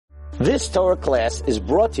This Torah class is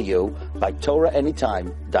brought to you by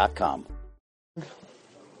TorahAnytime.com.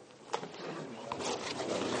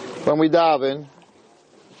 When we daven,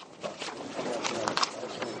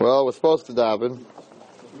 well, we're supposed to daven.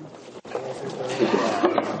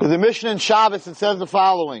 The Mishnah in Shabbos, it says the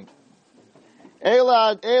following.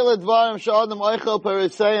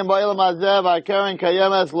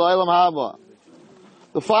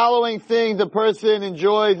 The following thing the person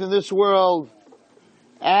enjoys in this world,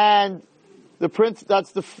 and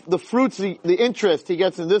that's the fruits, the interest he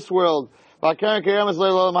gets in this world, and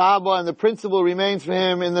the principle remains for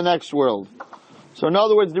him in the next world. So in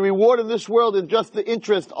other words, the reward in this world is just the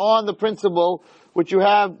interest on the principle which you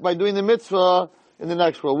have by doing the mitzvah in the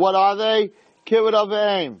next world. What are they? Kivud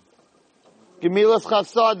Aveim, Gemilas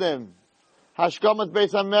Chasadim, Hashkamat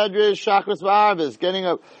Beis HaMedrash, Shachris V'Arvis,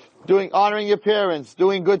 honoring your parents,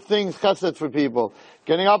 doing good things, chesed for people,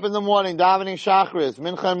 getting up in the morning, davening Shachris,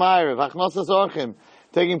 Mincha and Ma'ariv, Hachnasas Orchim,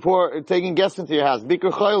 taking guests into your house,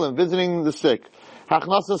 Bikur Cholim, visiting the sick,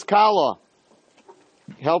 Hachnasas Kala,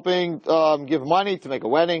 helping give money to make a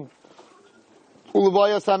wedding,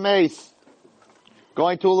 Ulevayas Hameis,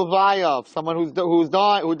 going to a levaya of someone who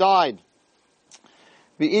died,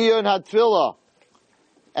 V'iyun Hatfilah,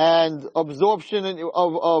 and absorption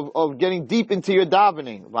of getting deep into your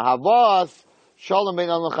davening, V'havas Shalom Bein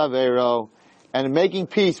Adam L'Chaveiro, and making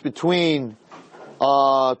peace between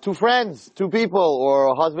two friends, two people, or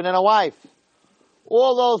a husband and a wife.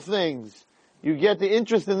 All those things. You get the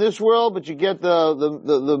interest in this world, but you get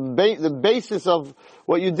the basis of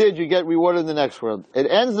what you did, you get rewarded in the next world. It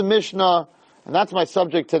ends the Mishnah, and that's my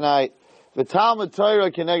subject tonight. The Talmud Torah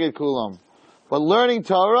Keneged Kulam. But learning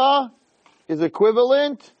Torah is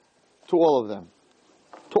equivalent to all of them.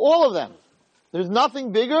 To all of them. There's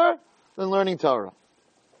nothing bigger than learning Torah.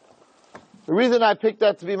 The reason I picked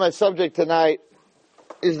that to be my subject tonight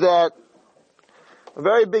is that a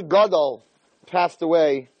very big gadol passed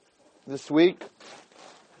away this week,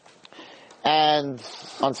 and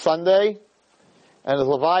on Sunday, and his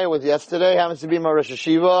levaya was yesterday. Happens to be my Rosh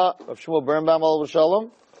Hashiva of Shmuel Birnbaum Olav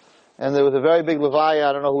Shalom, and there was a very big levaya.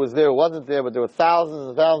 I don't know who was there, who wasn't there, but there were thousands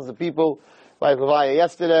and thousands of people by his levaya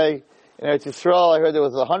yesterday. In Eretz Yisrael, I heard there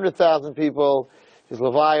was 100,000 people. His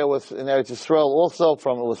levaya was in Eretz Yisrael also. It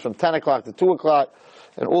was from 10 o'clock to 2 o'clock,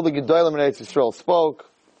 and all the Gedolim in Eretz Yisrael spoke.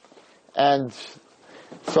 And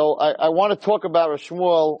so I want to talk about Rosh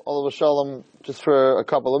Shmuel Olav Shalom just for a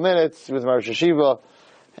couple of minutes. He was my Rosh Hashiva,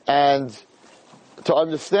 and to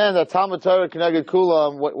understand that Talmud Torah Keneged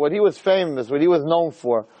Kulam, what he was famous, what he was known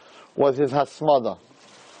for, was his hasmada.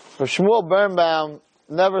 For Shmuel Birnbaum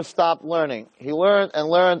never stopped learning. He learned and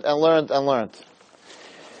learned and learned and learned.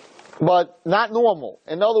 But not normal.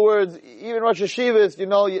 In other words, even Rosh Hashivas, they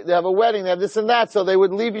have a wedding, they have this and that, so they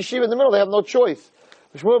would leave yeshiva in the middle. They have no choice.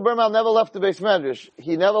 Shmuel Birnbaum never left the Beis Medrash.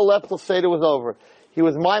 He never left till Seder was over. He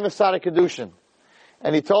was my Masada Kedushin.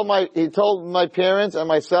 And he told my parents and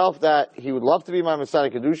myself that he would love to be my Masada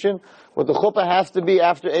Kedushin, but the chuppah has to be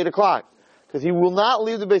after 8 o'clock. Because he will not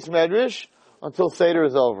leave the Beis Medrash until Seder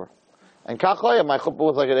is over. And Kachoya, my chuppah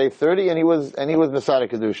was like at 8:30, and he was Masada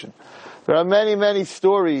Kedushin. There are many, many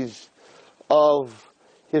stories of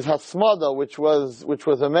his hasmada, which was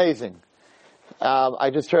amazing.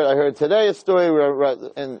 I heard today a story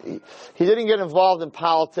and he didn't get involved in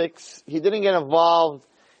politics. He didn't get involved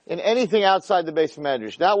in anything outside the Beis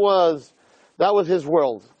Medrash. That was his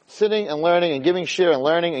world. Sitting and learning and giving shir and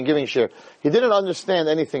learning and giving shir. He didn't understand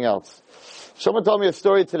anything else. Someone told me a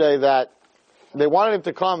story today that they wanted him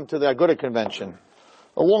to come to the Agudah convention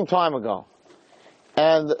a long time ago.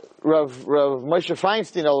 And Rav Moshe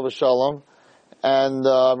Feinstein, Olav Shalom, and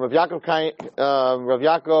Rav Yaakov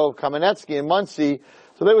Kamenetsky in Muncie,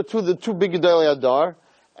 so they were the two big Gedolei Hadar,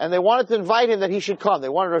 and they wanted to invite him that he should come. They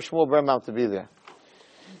wanted Rosh Shmuel Birnbaum to be there.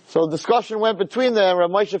 So a discussion went between them. Rav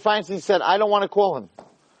Moshe Feinstein said, I don't want to call him.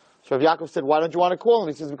 So Rav Yaakov said, why don't you want to call him?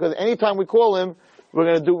 He says, because anytime we call him, we're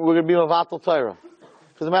going to be Mavatal Torah.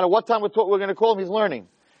 Because no matter what time we're going to call him, he's learning.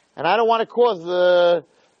 And I don't want to cause the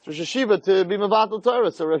Rosh Hashiva to be Mavatal Torah.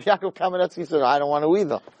 So Rav Yaakov Kamenetsky said, I don't want to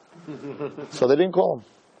either. So they didn't call him.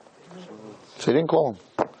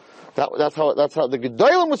 That's how the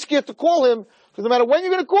Gedolim was scared to call him, because no matter when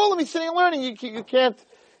you're going to call him, he's sitting and learning.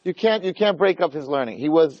 You can't break up his learning. He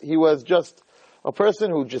was just a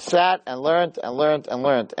person who just sat and learned and learned and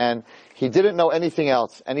learned, and he didn't know anything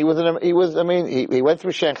else. And he went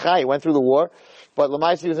through Shanghai, he went through the war, but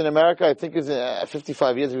Lamaisi was in America. I think it was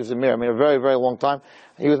 55 years he was in Mir. A very, very long time.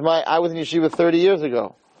 I was in yeshiva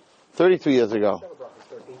 32 years ago.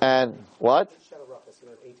 And what?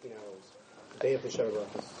 Day of the Sheva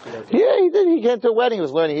Brachos. Yeah, he did. He came to a wedding. He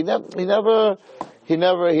was learning. He never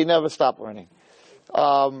he never stopped learning.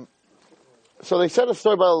 So they said a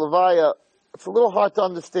story about Levaya. It's a little hard to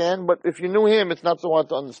understand, but if you knew him, it's not so hard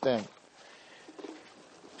to understand.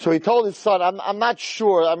 So he told his son, I'm not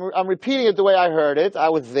sure, I'm repeating it the way I heard it, I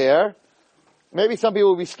was there. Maybe some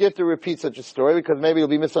people will be scared to repeat such a story because maybe it'll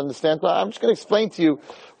be misunderstood. I'm just going to explain to you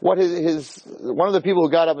what one of the people who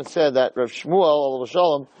got up and said that Rav Shmuel,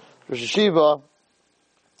 Shalom, Rosh Hashiva,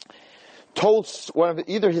 told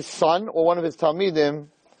either his son or one of his Talmidim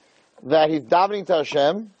that he's davening to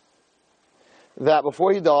Hashem, that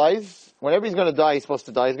before he dies, whenever he's going to die, he's supposed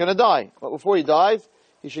to die, he's going to die. But before he dies,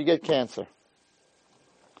 he should get cancer.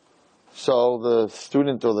 So the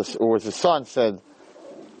student or his son said,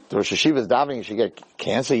 the Rosh Hashiva is davening, you should get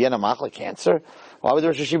cancer, Yenamachla, cancer? Why would the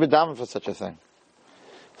Rosh Hashiva daven for such a thing?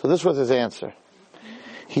 So this was his answer.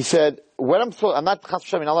 He said, I'm not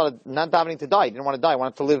davening to die. He didn't want to die. I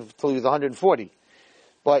wanted to live till he was 140.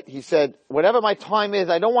 But he said, whatever my time is,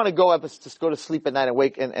 I don't want to just go to sleep at night and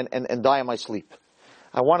wake and die in my sleep.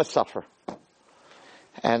 I want to suffer.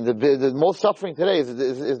 And the most suffering today is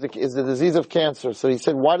the disease of cancer. So he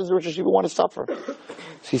said, why does the Rosh Hashiva want to suffer?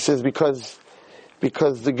 He says, because the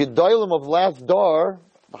Gedolim of last door,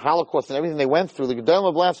 the Holocaust and everything they went through, the Gedolim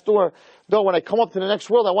of last door, though when I come up to the next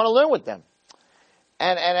world, I want to learn with them.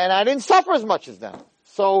 And I didn't suffer as much as them.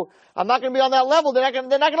 So I'm not going to be on that level. They're not going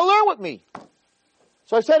to learn with me.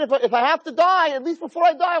 So I said, if I have to die, at least before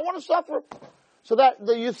I die, I want to suffer. So that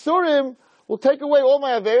the Yisurim will take away all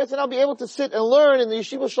my Averis and I'll be able to sit and learn in the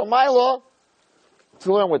Yeshiva Shalmaila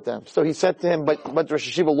to learn with them. So he said to him, but Rosh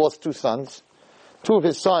Hashiva lost two sons. Two of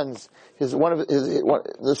his sons,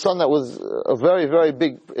 the son that was a very, very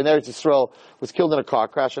big in Eretz Yisrael was killed in a car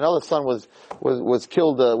crash. Another son was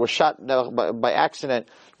killed, was shot by accident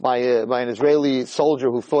by an Israeli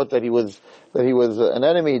soldier who thought that he was an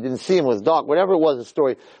enemy. He didn't see him. It was dark. Whatever it was, the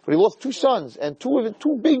story. But he lost two sons and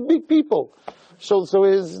two big people. So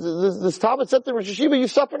this Talmud said to Rosh Hashiva, you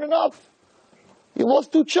suffered enough. You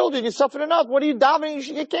lost two children. You suffered enough. What are you davening? You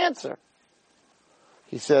should get cancer.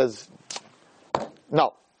 He says,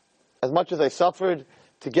 no. As much as I suffered,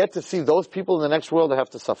 to get to see those people in the next world, I have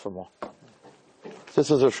to suffer more. This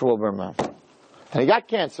is Rosh Shmuel Birnbaum. And he got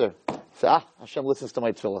cancer. He said, Hashem listens to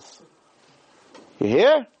my tefillas. You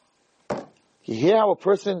hear? You hear how a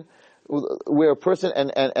person,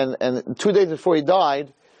 and 2 days before he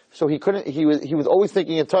died, so he was always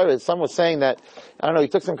thinking in Torah. His son was saying that, I don't know, he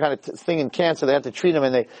took some kind of thing in cancer, they had to treat him,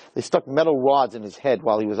 and they stuck metal rods in his head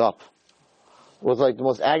while he was up. It was like the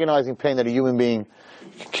most agonizing pain that a human being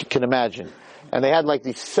can imagine. And they had like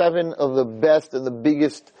these 7 of the best and the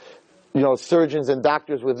biggest, surgeons and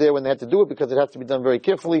doctors were there when they had to do it because it has to be done very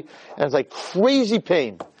carefully. And it's like crazy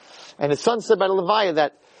pain. And his son said by the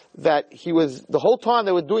Levaya that he was, the whole time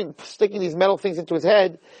they were sticking these metal things into his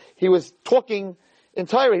head, he was talking in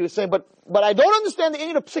Torah. He was saying, but I don't understand the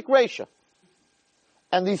Indian of Psik Resha.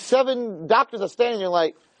 And these 7 doctors are standing there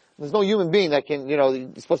like, there's no human being that can,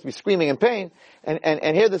 he's supposed to be screaming in pain.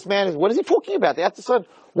 And here this man is, what is he talking about? They asked the son,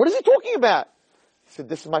 what is he talking about? He said,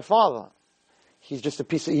 this is my father. He's just a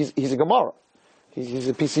piece of, he's a Gemara. He's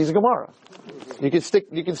a Gemara. You can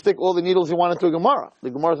stick all the needles you want into a Gemara.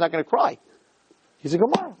 The Gemara's not going to cry. He's a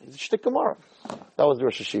Gemara. He's a shtick Gemara. That was the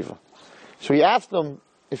Rosh Hashiva. So he asked him,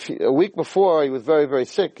 a week before he was very, very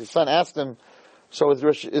sick, his son asked him,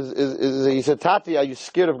 he said, Tati, are you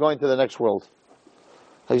scared of going to the next world?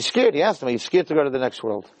 Are you scared? He asked him, are you scared to go to the next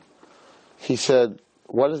world? He said,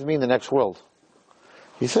 what does it mean, the next world?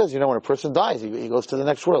 He says, when a person dies, he goes to the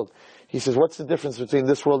next world. He says, what's the difference between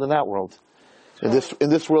this world and that world? In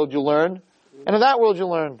this world you learn, and in that world you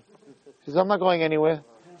learn. He says, I'm not going anywhere.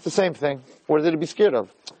 It's the same thing. What is it to be scared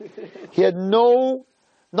of? He had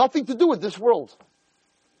nothing to do with this world.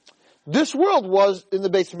 This world was in the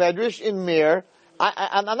Beis Medrash, in Mir.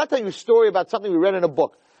 I'm not telling you a story about something we read in a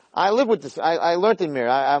book. I live with this. I learned in Mir.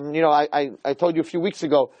 I told you a few weeks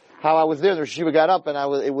ago how I was there. The Rosh Hashiva got up, and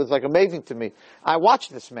it was like amazing to me. I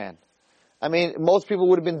watched this man. I mean, most people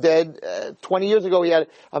would have been dead. 20 years ago, he had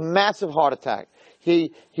a massive heart attack.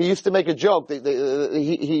 He used to make a joke.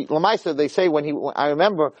 Lamaisa, they say I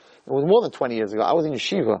remember, it was more than 20 years ago. I was in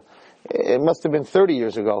yeshiva. It must have been 30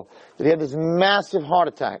 years ago that he had this massive heart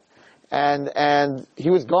attack. And he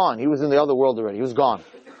was gone. He was in the other world already. He was gone.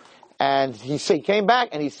 And he came back,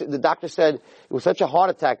 and the doctor said it was such a heart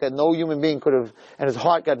attack that no human being could have, and his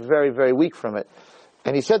heart got very, very weak from it.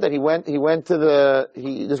 And he said that he went to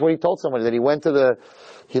this is what he told somebody, that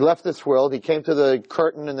he left this world, he came to the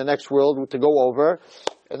curtain in the next world to go over,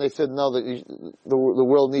 and they said, no, the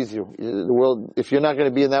world needs you. The world, if you're not going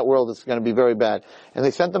to be in that world, it's going to be very bad. And they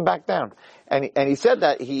sent him back down. And he said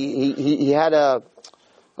that he had a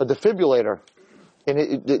defibrillator and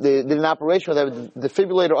they did an operation where they had a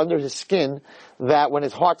defibrillator under his skin that when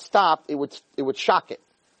his heart stopped, it would shock it.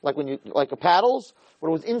 Like a paddles, but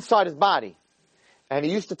it was inside his body. And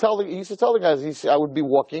he used to tell the guys, I would be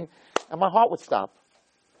walking, and my heart would stop.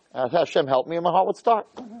 And I'd say, Hashem help me, and my heart would start.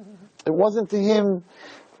 It wasn't to him,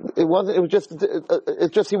 it was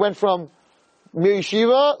just he went from Mir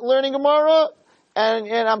Yeshiva, learning Gemara, and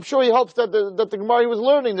I'm sure he hopes that the Gemara he was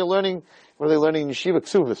learning, what are they learning in Yeshiva?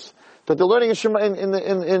 Ksuvas. That they're learning in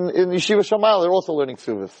Yeshiva Shamayel, they're also learning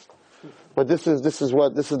Ksuvas. But this is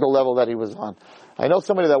the level that he was on. I know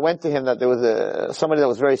somebody that went to him that there was somebody that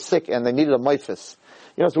was very sick and they needed a meifis.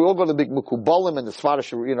 So we all go to the big Mukubalim and the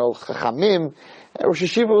Svarish, Chachamim. And Rosh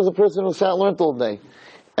Hashiva was a person who sat and learned all day.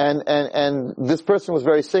 And this person was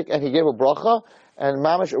very sick and he gave a bracha and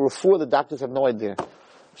mamash, a refuah, the doctors have no idea.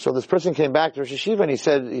 So this person came back to Rosh Hashiva and he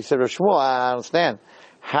said, Rosh Shmuel, I understand.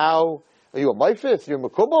 How, are you a meifis? You're a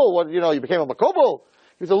Makubal? What, you became a Makubal?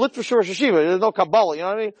 He was a literature Rosh Hashiva. There's no Kabbalah, you know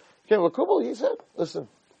what I mean? Became a Makubal? He said, listen.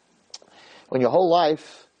 When your whole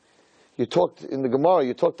life, you talked in the Gemara,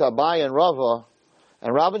 you talked to Abai and Rava,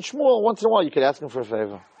 and Rav and Shmuel, once in a while you could ask him for a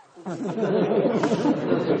favor.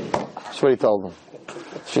 That's what he told them.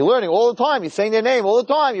 So you're learning all the time, you're saying their name all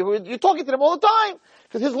the time, you're talking to them all the time,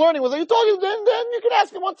 because his learning was, you're talking, then you can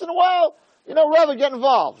ask him once in a while, Rava, get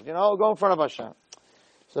involved, go in front of Hashem.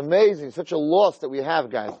 It's amazing, such a loss that we have,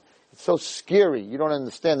 guys. It's so scary. You don't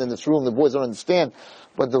understand in this room, the boys don't understand.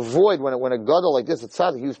 But the void, when a gadol like this, it's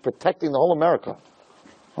sad, he was protecting the whole America.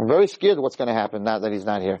 I'm very scared of what's going to happen now that he's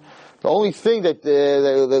not here. The only thing that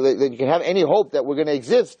you can have any hope that we're going to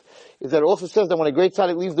exist is that it also says that when a great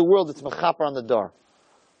tzaddik leaves the world, it's mechaper on the dar.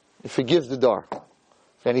 It forgives the dar.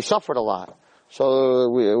 And he suffered a lot. So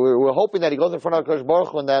we're hoping that he goes in front of Hakadosh Baruch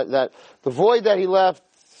Hu and that the void that he left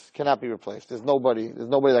cannot be replaced. There's nobody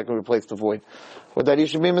that can replace the void. But that he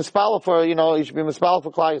should be mispal for, he should be mispal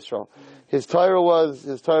for Klal Yisrael. His Torah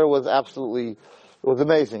was absolutely, it was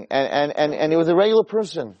amazing. And he was a regular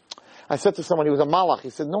person. I said to someone, he was a malach. He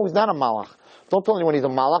said, no, he's not a malach. Don't tell anyone he's a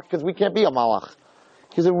malach, because we can't be a malach.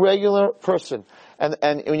 He's a regular person. And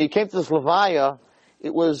when you came to this Levaya,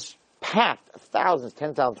 it was packed, thousands,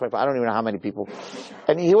 10,000, 25, I don't even know how many people.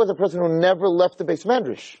 And he was a person who never left the Beis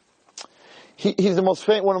Medrash. He's one of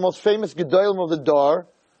the most famous Gedolim of the Dar,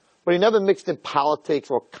 but he never mixed in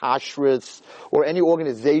politics or kashrus or any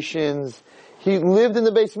organizations. He lived in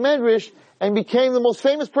the Beis Medrash and became the most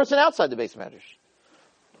famous person outside the Beis Medrash.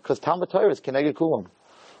 Because Talmud Torah is Keneged Kulam.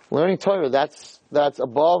 Learning Torah, that's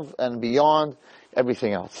above and beyond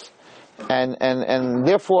everything else. And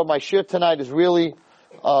therefore my shir tonight is really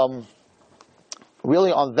on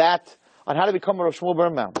how to become a Rav Shmuel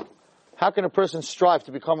Birnbaum. How can a person strive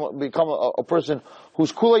to become a person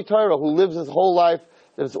who's Kulei Torah, who lives his whole life,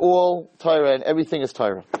 that is all Torah and everything is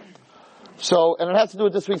Torah? So, and it has to do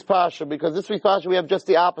with this week's Pasha, because this week's Pasha we have just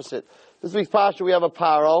the opposite. This week's Pasha we have a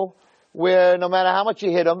Paro, where no matter how much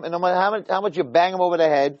you hit him, and no matter how much you bang him over the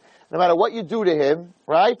head, no matter what you do to him,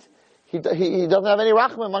 right? He doesn't have any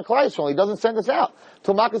rachman on Klal Yisrael. He doesn't send us out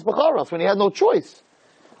to Makas B'choros when he had no choice.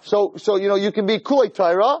 So you can be Kulei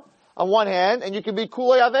Torah on one hand, and you can be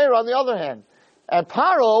Kulei Aveira on the other hand. And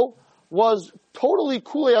Paro was totally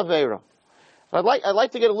Kulei Aveira. I'd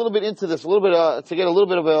like to get a little bit into this, to get a little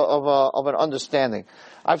bit of an understanding.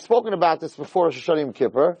 I've spoken about this before Rosh Hashanah Yom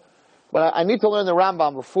Kippur, but I need to learn the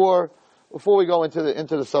Rambam before we go into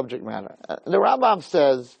the subject matter. The Rambam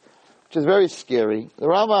says, which is very scary, the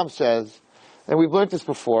Rambam says, and we've learned this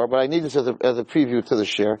before, but I need this as a preview to the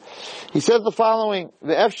share. He says the following: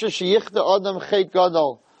 "Ve'efshe sheyichta adam chet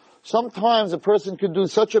gadol." Sometimes a person could do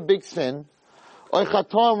such a big sin, or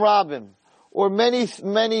chatam rabim, or many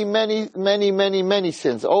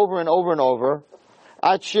sins, over and over and over,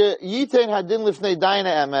 at yitein hadin lifnei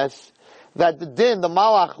dayna emes, that the din, the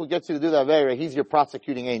malach who gets you to do that very, he's your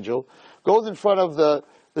prosecuting angel, goes in front of the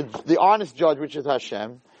honest judge, which is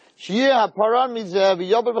Hashem. That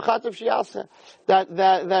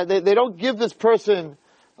they don't give this person,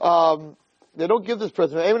 they don't give us a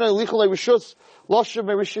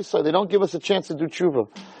chance to do tshuva.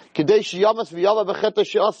 Because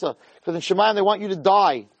in Shemayim they want you to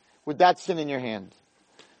die with that sin in your hand.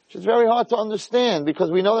 Which is very hard to understand,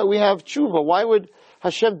 because we know that we have tshuva. Why would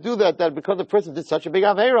Hashem do that? That because the person did such a big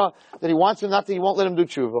avera that he wants him not to, he won't let him do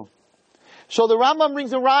tshuva. So the Rambam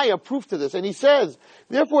brings a raya, proof to this, and he says,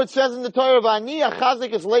 therefore it says in the Torah, "V'ani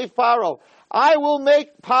achazik es leif Paro." I will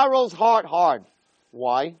make Paro's heart hard.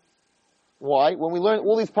 Why? Why? When we learn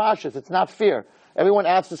all these pashas, it's not fair. Everyone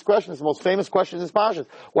asks this question. It's the most famous question in this pashas.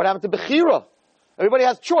 What happened to Bechira? Everybody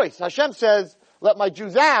has choice. Hashem says, "Let my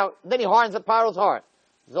Jews out," and then he hardens up Paro's heart.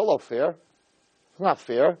 It's no fair. It's not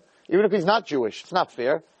fair. even if he's not Jewish. It's not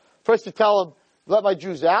fair. First you tell him, let my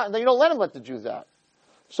Jews out, and then you don't let him let the Jews out.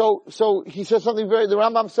 So he says something the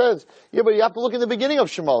Rambam says, yeah, but you have to look in the beginning of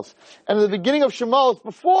Shemos. And in the beginning of Shemos,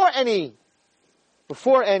 before any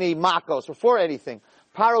makos, before anything,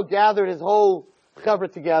 Paro gathered his whole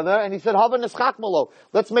chevra together, and he said, Hava neschak malo.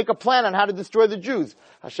 Let's make a plan on how to destroy the Jews.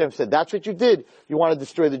 Hashem said, that's what you did. You want to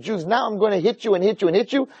destroy the Jews. Now I'm going to hit you and hit you and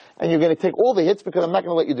hit you, and you're going to take all the hits because I'm not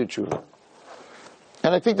going to let you do tshuva.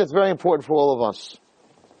 And I think that's very important for all of us.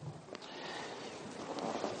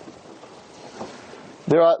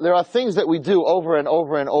 There are things that we do over and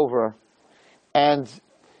over and over, and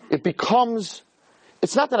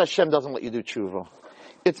it's not that Hashem doesn't let you do tshuva.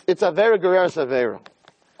 It's avera gereres avera.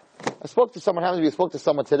 I spoke to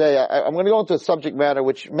someone today. I'm going to go into a subject matter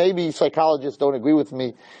which maybe psychologists don't agree with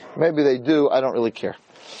me. Maybe they do. I don't really care.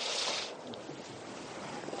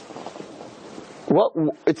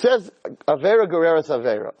 It says avera gereres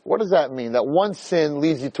avera. What does that mean? That one sin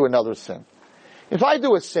leads you to another sin. If I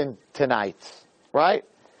do a sin tonight, right?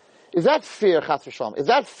 Is that fear, chas v'shalom? Is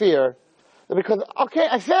that fear that because, okay,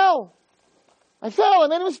 I fell, I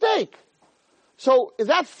made a mistake. So is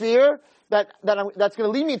that fear that's going to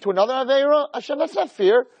lead me to another Aveira? Hashem, that's not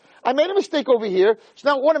fear. I made a mistake over here, so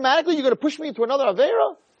now automatically you're going to push me into another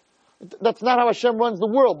Aveira? That's not how Hashem runs the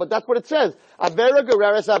world, but that's what it says. Aveira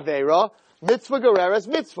gereres Aveira, mitzvah gereres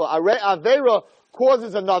mitzvah. Aveira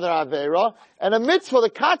causes another Aveira, and a mitzvah, the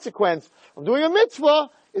consequence of doing a mitzvah,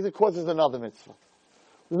 is it causes another mitzvah.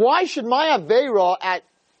 Why should my Aveira at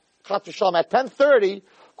 10:30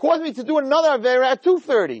 cause me to do another Aveira at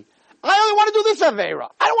 2:30? I only want to do this Aveira.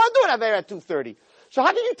 I don't want to do an Aveira at 2:30. So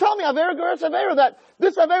how can you tell me Aveira gereres Aveira that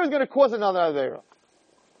this Aveira is going to cause another Aveira?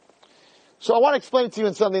 So I want to explain it to you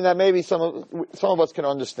in something that maybe some of us can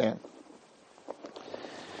understand.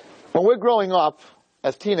 When we're growing up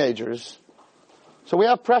as teenagers, so we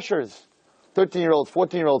have pressures. 13-year-olds,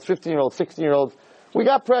 14-year-olds, 15-year-olds, 16-year-olds. We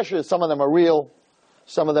got pressures. Some of them are real.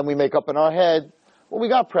 Some of them we make up in our head. Well, we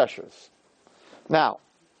got pressures. Now,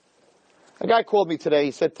 a guy called me today.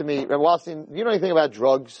 He said to me, Rabbi Wallstein, do you know anything about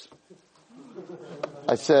drugs?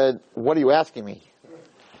 I said, what are you asking me?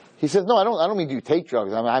 He said, no, I don't mean do you take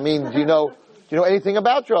drugs. I mean, do you know anything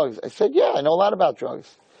about drugs? I said, yeah, I know a lot about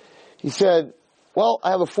drugs. He said, well, I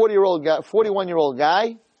have a 41-year-old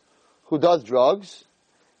guy who does drugs,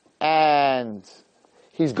 and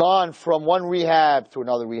he's gone from one rehab to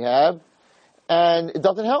another rehab, and it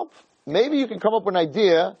doesn't help. Maybe you can come up with an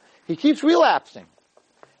idea. He keeps relapsing.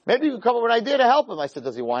 Maybe you can come up with an idea to help him. I said,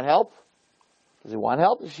 does he want help? Does he want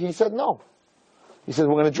help? He said, no. He said,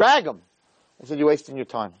 we're going to drag him. I said, you're wasting your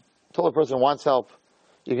time. I told the person who wants help,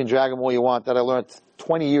 you can drag him all you want. That I learned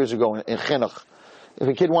 20 years ago in Chinuch. If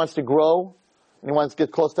a kid wants to grow, and he wants to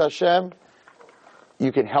get close to Hashem,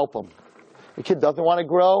 you can help him. If a kid doesn't want to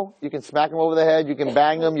grow, you can smack him over the head, you can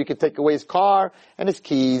bang him, you can take away his car, and his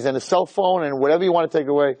keys, and his cell phone, and whatever you want to take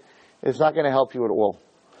away. It's not going to help you at all.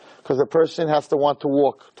 Because the person has to want to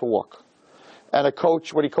walk. And a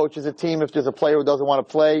coach, when he coaches a team, if there's a player who doesn't want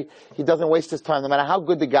to play, he doesn't waste his time, no matter how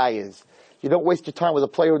good the guy is. You don't waste your time with a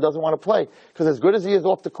player who doesn't want to play. Because as good as he is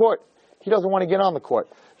off the court, he doesn't want to get on the court.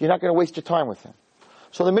 You're not going to waste your time with him.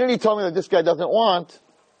 So the minute he told me that this guy doesn't want,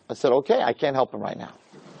 I said, okay, I can't help him right now.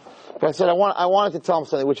 But I said, I wanted to tell him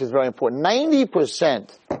something which is very important. 90%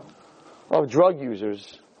 of drug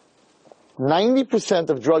users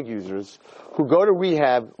who go to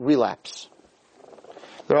rehab relapse.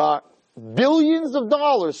 There are billions of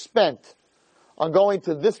dollars spent on going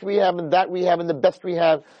to this rehab and that rehab and the best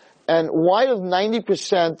rehab. And why does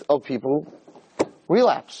 90% of people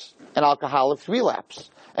relapse? And alcoholics relapse.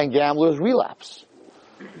 And gamblers relapse.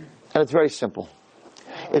 And it's very simple.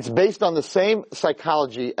 It's based on the same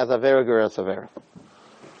psychology as Avera Gereres Avera.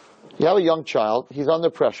 You have a young child, he's under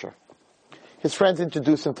pressure. His friends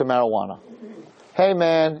introduce him to marijuana. Hey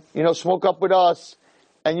man, smoke up with us,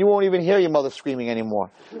 and you won't even hear your mother screaming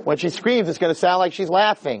anymore. When she screams, it's going to sound like she's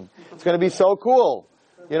laughing. It's going to be so cool.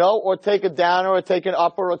 Or take a downer, or take an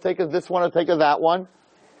upper, or take a this one, or take a that one.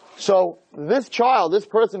 So this child, this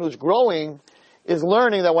person who's growing, is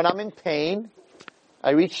learning that when I'm in pain,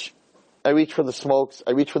 I reach for the smokes,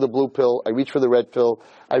 I reach for the blue pill, I reach for the red pill,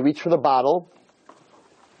 I reach for the bottle.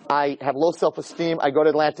 I have low self-esteem, I go to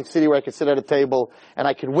Atlantic City where I can sit at a table, and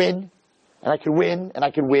I can win, and I can win, and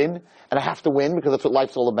I can win, and I have to win because that's what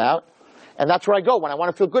life's all about. And that's where I go when I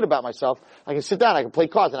want to feel good about myself. I can sit down, I can play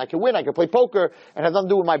cards, and I can win, I can play poker, and it has nothing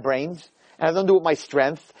to do with my brains, and it has nothing to do with my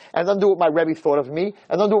strength, and it has nothing to do with what my Rebbe thought of me, and it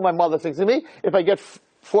has nothing to do with what my mother thinks of me. If I get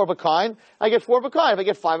 4 of a kind, I get 4 of a kind. If I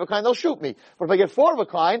get 5 of a kind, they'll shoot me. But if I get 4 of a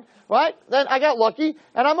kind, right, then I got lucky,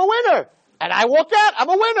 and I'm a winner. And I walk out, I'm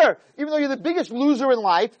a winner. Even though you're the biggest loser in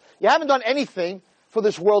life, you haven't done anything for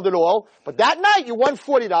this world at all, but that night you won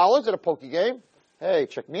 $40 at a poker game. Hey,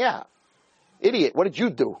 check me out. Idiot, what did you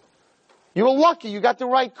do? You were lucky, you got the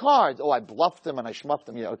right cards. Oh, I bluffed them and I schmuffed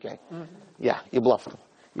them. Yeah, okay. Mm-hmm. Yeah, you bluffed them.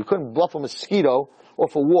 You couldn't bluff a mosquito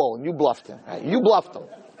off a wall, and you bluffed him. Right? You bluffed him.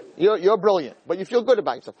 You're brilliant, but you feel good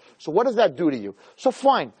about yourself. So what does that do to you? So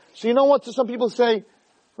fine. So you know what? So some people say,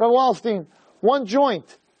 Rabbi Wallerstein, one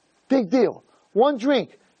joint, big deal. One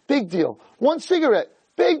drink, big deal. One cigarette,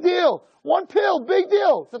 big deal. One pill, big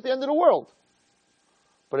deal. It's not the end of the world.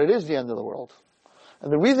 But it is the end of the world.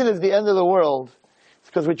 And the reason it's the end of the world is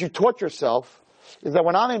because what you taught yourself is that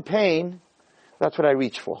when I'm in pain, that's what I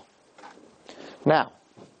reach for. Now,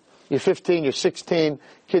 you're 15, you're 16,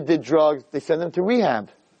 kid did drugs, they send him to rehab.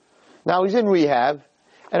 Now he's in rehab,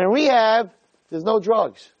 and in rehab, there's no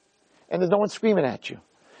drugs. And there's no one screaming at you.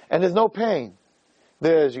 And there's no pain.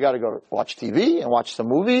 You gotta go watch TV and watch some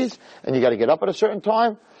movies, and you gotta get up at a certain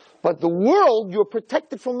time. But the world, you're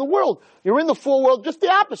protected from the world. You're in the full world, just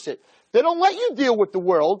the opposite. They don't let you deal with the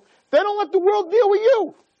world. They don't let the world deal with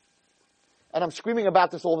you. And I'm screaming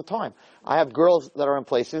about this all the time. I have girls that are in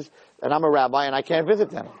places, and I'm a rabbi, and I can't visit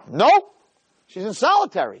them. No! She's in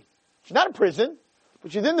solitary. She's not in prison,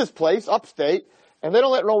 but she's in this place, upstate, and they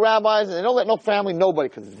don't let no rabbis, and they don't let no family, nobody,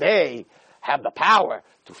 because they have the power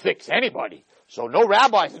to fix anybody. So no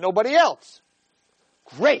rabbis and nobody else.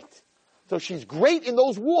 Great. So she's great in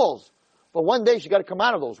those walls. But one day she's got to come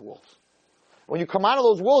out of those walls. When you come out of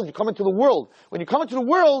those walls, you come into the world. When you come into the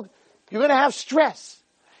world, you're going to have stress.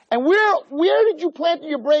 And where did you plant in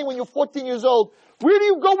your brain when you're 14 years old? Where do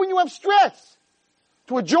you go when you have stress?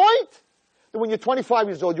 To a joint? Then when you're 25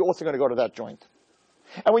 years old, you're also going to go to that joint.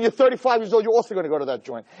 And when you're 35 years old, you're also going to go to that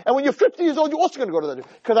joint. And when you're 50 years old, you're also going to go to that joint.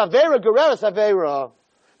 Because Avera Gereres Avera.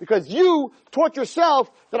 Because you taught yourself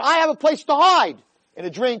that I have a place to hide. In a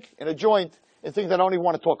drink, in a joint, in things I don't even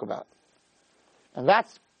want to talk about. And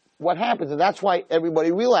that's what happens, and that's why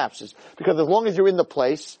everybody relapses. Because as long as you're in the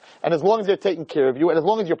place, and as long as they're taking care of you, and as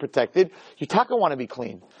long as you're protected, you taka want to be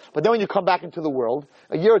clean. But then when you come back into the world,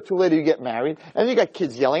 a year or two later you get married, and you got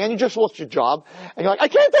kids yelling, and you just lost your job, and you're like, I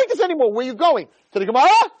can't take this anymore. Where are you going? To the Gemara?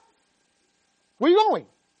 Where are you going?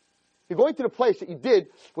 You're going to the place that you did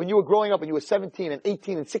when you were growing up and you were 17 and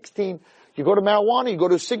 18 and 16. You go to marijuana, you go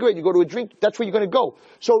to a cigarette, you go to a drink, that's where you're going to go.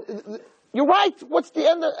 So, you're right. What's the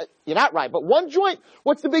end of, you're not right, but one joint,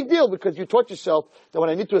 what's the big deal? Because you taught yourself that when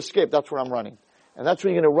I need to escape, that's where I'm running. And that's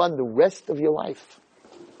where you're going to run the rest of your life.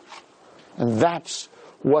 And that's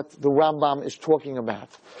what the Rambam is talking about.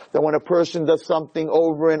 That when a person does something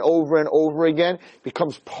over and over and over again, it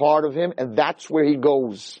becomes part of him, and that's where he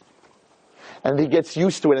goes. And he gets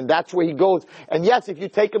used to it, and that's where he goes. And yes, if you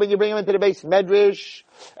take him and you bring him into the base medrash,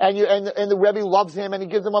 and the Rebbe loves him, and he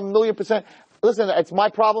gives him 1,000,000%. Listen, it's my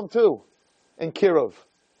problem too, in Kirov.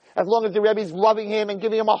 As long as the Rebbe's loving him and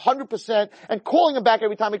giving him 100%, and calling him back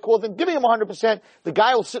every time he calls and giving him 100%, the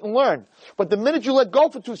guy will sit and learn. But the minute you let go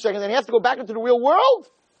for 2 seconds, and he has to go back into the real world,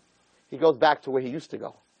 he goes back to where he used to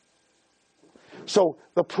go. So,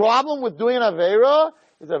 the problem with doing an Avera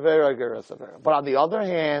is Avera Geras Avera. But on the other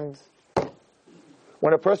hand,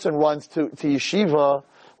 when a person runs to yeshiva,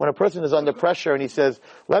 when a person is under pressure and he says,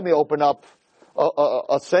 let me open up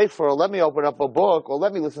a sefer, or let me open up a book, or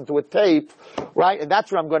let me listen to a tape, right? And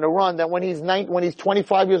that's where I'm going to run. Then when he's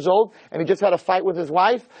 25 years old and he just had a fight with his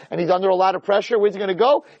wife and he's under a lot of pressure, where's he going to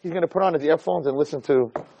go? He's going to put on his earphones and listen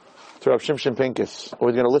to Rav Shimshon Pincus, or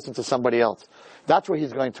he's going to listen to somebody else. That's where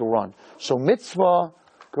he's going to run. So mitzvah,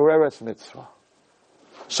 gereres mitzvah.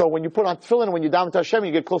 So when you put on tefillin, when you're down to Hashem,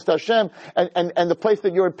 you get close to Hashem, and the place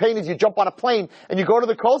that you're in pain is you jump on a plane, and you go to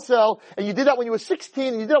the kosel, and you did that when you were 16,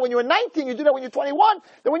 and you did that when you were 19, you did that when you're 21,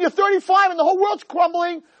 then when you're 35 and the whole world's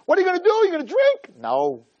crumbling, what are you going to do? You're going to drink?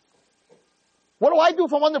 No. What do I do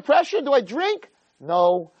if I'm under pressure? Do I drink?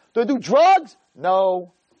 No. Do I do drugs?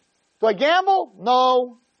 No. Do I gamble?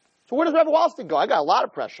 No. So where does Rebbe Wallerstein go? I got a lot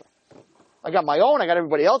of pressure. I got my own, I got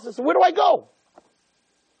everybody else's, so where do I go?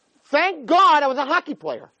 Thank God I was a hockey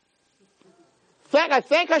player. I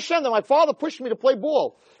thank Hashem that my father pushed me to play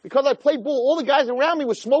ball. Because I played ball, all the guys around me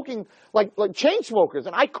were smoking like chain smokers,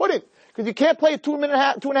 and I couldn't. Because you can't play a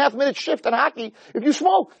 2.5 minute shift in hockey if you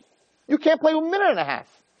smoke. You can't play a minute and a half.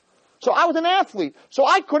 So I was an athlete. So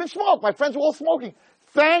I couldn't smoke. My friends were all smoking.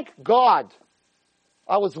 Thank God.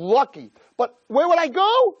 I was lucky. But where would I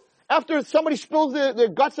go? After somebody spills their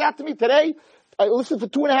guts out to me today, I listened for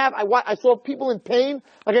 2.5. I saw people in pain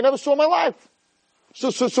like I never saw in my life. So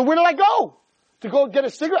where did I go? To go get a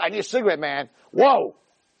cigarette? I need a cigarette, man. Whoa.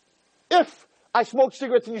 If I smoked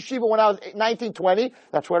cigarettes in yeshiva when I was 19, 20.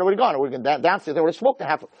 That's where I would have gone. I would have gone downstairs. I would have smoked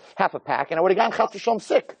half a pack, and I would have gotten chas v'shalom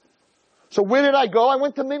sick. So where did I go? I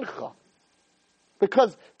went to Mincha.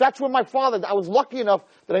 Because that's where my father, I was lucky enough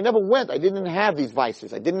that I never went. I didn't have these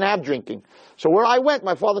vices. I didn't have drinking. So where I went,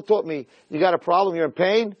 my father taught me, you got a problem, you're in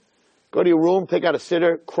pain, go to your room, take out a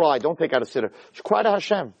siddur, cry. Don't take out a siddur. Just cry to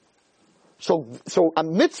Hashem. So a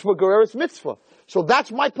mitzvah, gereris mitzvah. So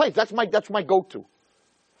that's my place. That's my go-to.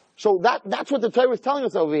 So that's what the Torah is telling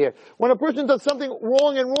us over here. When a person does something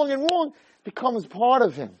wrong, it becomes part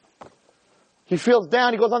of him. He feels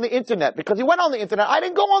down, he goes on the internet. Because he went on the internet. I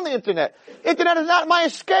didn't go on the internet. Internet is not my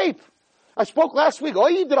escape. I spoke last week. Oh,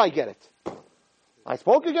 did I get it? I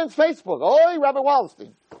spoke against Facebook. Oh, Rabbi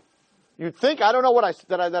Wallerstein. You'd think, I don't know what I said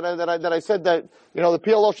that, the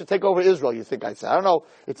PLO should take over Israel, you think I said. I don't know.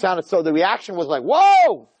 It sounded so, the reaction was like,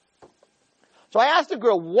 whoa! So I asked the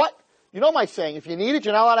girl, what, my saying, if you need it,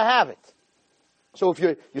 you're not allowed to have it. So if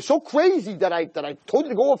you're so crazy that I told you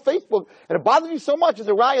to go on Facebook, and it bothers you so much as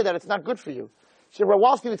a raya that it's not good for you. She said,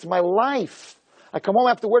 Rawalski, it's my life. I come home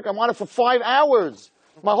after work, I'm on it for 5 hours.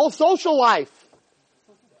 My whole social life.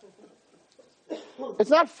 It's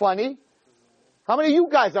not funny. How many of you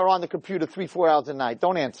guys are on the computer 3-4 hours a night?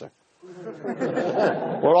 Don't answer.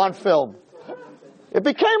 We're on film. It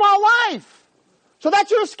became our life. So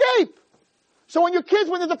that's your escape. So when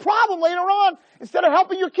there's a problem later on, instead of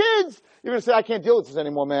helping your kids, you're going to say, I can't deal with this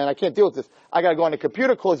anymore, man. I can't deal with this. I got to go on the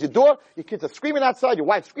computer, close your door. Your kids are screaming outside. Your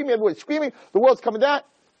wife's screaming. Everybody's screaming. The world's coming down.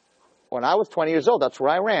 When I was 20 years old, that's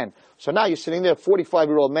where I ran. So now you're sitting there,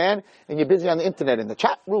 45-year-old man, and you're busy on the internet, in the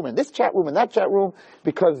chat room, in this chat room, in that chat room,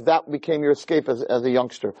 because that became your escape as a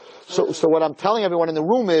youngster. So what I'm telling everyone in the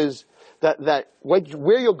room is that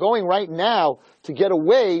where you're going right now to get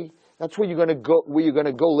away, that's where you're going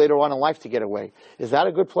to go later on in life to get away. Is that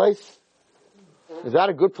a good place? Is that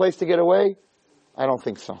a good place to get away? I don't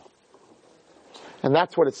think so. And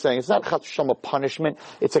that's what it's saying. It's not chas v'shalom a punishment.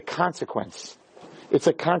 It's a consequence. It's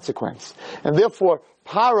a consequence. And therefore,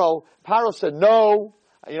 Paro said, no.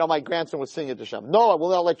 My grandson was singing to Hashem. No, I will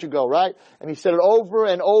not let you go, right? And he said it over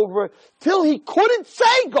and over till he couldn't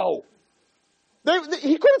say go.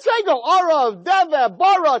 He couldn't say go. Arav, Dever,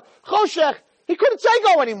 Barat, Choshech. He couldn't say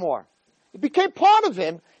go anymore. It became part of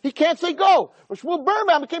him. He can't say go. Shmuel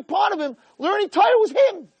Birnbaum became part of him. Learning Torah was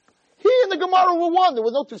him. He and the Gemara were one. There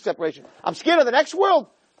was no two separation. I'm scared of the next world.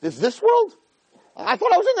 There's this world? I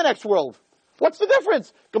thought I was in the next world. What's the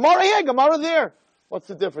difference? Gemara here, Gemara there. What's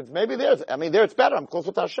the difference? Maybe there it's better. I'm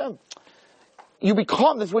closer to Hashem.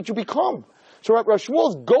 This is what you become. So at Rav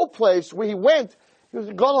Shmuel's go place, where he went, he was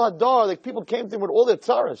a Gadol Hadar, like people came to him with all their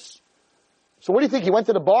tzaras. So what do you think? He went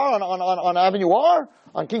to the bar on Avenue R?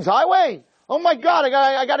 On Kings Highway? Oh my God,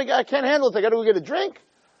 I can't handle it. I gotta go get a drink.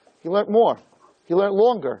 He learned more. He learned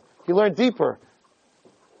longer. He learned deeper.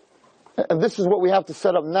 And this is what we have to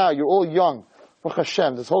set up now. You're all young. Baruch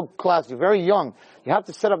Hashem, this whole class, you're very young. You have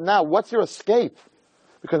to set up now, what's your escape?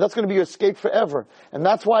 Because that's going to be your escape forever. And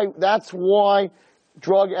that's why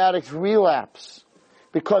drug addicts relapse.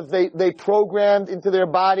 Because they programmed into their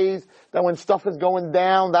bodies that when stuff is going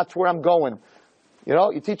down, that's where I'm going.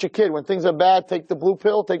 You teach a kid, when things are bad, take the blue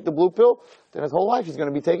pill, then his whole life he's going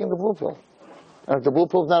to be taking the blue pill. And if the blue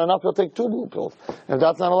pill's not enough, he'll take 2 blue pills. And if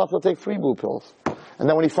that's not enough, he'll take 3 blue pills. And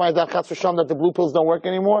then when he finds out chas v'shalom that the blue pills don't work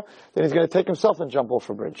anymore, then he's going to take himself and jump off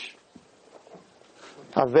a bridge.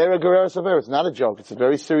 Avera gereris avera. It's not a joke. It's a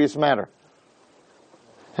very serious matter.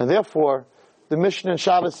 And therefore, the Mishnah in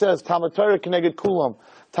Shabbos says, Talmud Torah keneged kulam.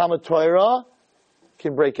 Talmud Torah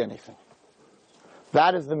can break anything.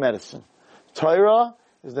 That is the medicine. Torah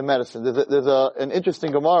is the medicine. There's an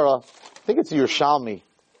interesting Gemara. I think it's a Yerushalmi.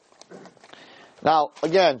 Now,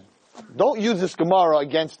 again, don't use this Gemara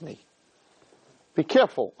against me. Be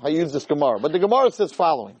careful how you use this Gemara. But the Gemara says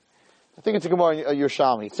following. I think it's a Gemara in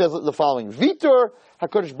Yerushalmi. It says the following. Vitor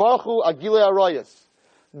HaKadosh Baruch Hu Agilei Arayos.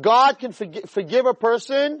 God can forgive a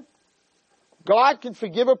person. God can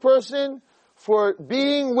forgive a person for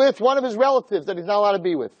being with one of his relatives that he's not allowed to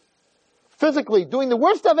be with. Physically, doing the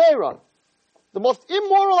worst Aveira, the most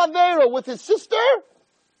immoral Aveira with his sister,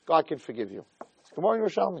 God can forgive you. It's Gemara in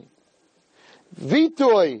Yerushalmi.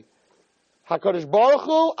 Vitoi HaKadosh Baruch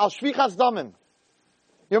Hu Al Shvichas Damim.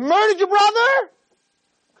 You murdered your brother?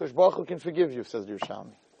 Kadosh Baruch Hu can forgive you, says the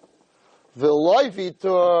Yerushalmi. V'loi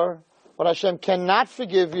vitor, but Hashem cannot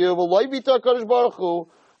forgive you. V'loi vitor Kadosh Baruch Hu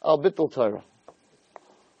al bittul Torah.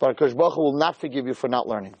 But Kadosh Baruch Hu will not forgive you for not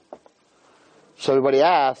learning. So everybody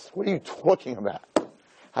asks, what are you talking about?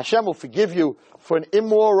 Hashem will forgive you for an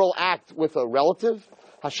immoral act with a relative.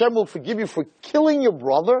 Hashem will forgive you for killing your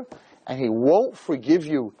brother, and He won't forgive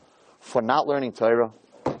you for not learning Torah.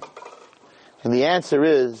 And the answer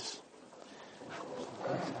is,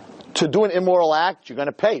 to do an immoral act, you're going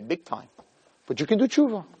to pay big time. But you can do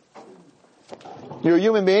tshuva. You're a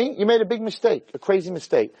human being, you made a big mistake, a crazy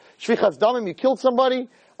mistake. Shvichas damim, you killed somebody,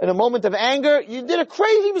 in a moment of anger, you did a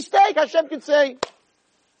crazy mistake. Hashem could say,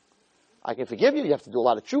 I can forgive you, you have to do a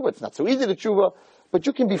lot of tshuva, it's not so easy to tshuva, but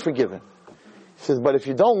you can be forgiven. He says, but if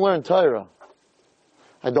you don't learn Torah,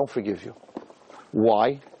 I don't forgive you.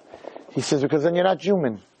 Why? He says, because then you're not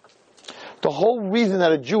human. The whole reason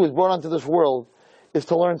that a Jew is brought onto this world is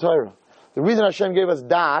to learn Torah. The reason Hashem gave us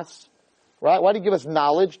das, right? Why did He give us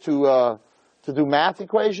knowledge to do math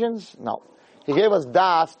equations? No. He gave us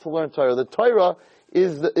das to learn Torah. The Torah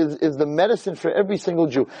is the medicine for every single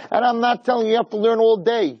Jew. And I'm not telling you have to learn all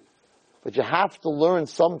day, but you have to learn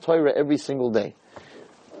some Torah every single day.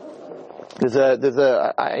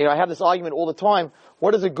 I have this argument all the time.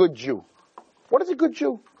 What is a good Jew? What is a good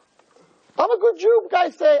Jew? I'm a good Jew.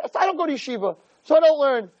 Guys say, I don't go to yeshiva, so I don't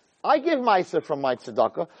learn. I give ma'aser from my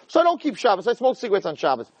tzedakah, so I don't keep Shabbos. I smoke cigarettes on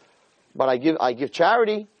Shabbos. But I give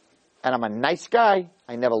charity, and I'm a nice guy.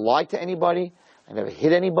 I never lie to anybody. I never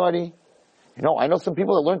hit anybody. You know, I know some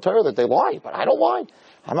people that learn Torah that they lie, but I don't lie.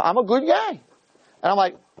 I'm a good guy. And I'm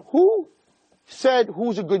like, who said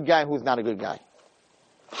who's a good guy and who's not a good guy?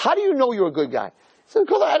 How do you know you're a good guy? He said,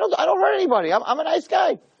 because I don't hurt anybody. I'm a nice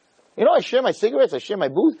guy. You know, I share my cigarettes, I share my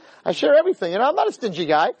booze, I share everything. You know, I'm not a stingy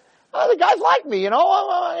guy. The guys like me, you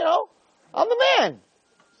know, I'm the man.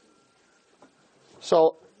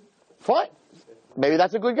 So, fine. Maybe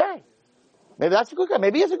that's a good guy. Maybe that's a good guy.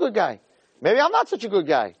 Maybe he's a good guy. Maybe I'm not such a good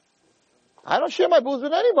guy. I don't share my booze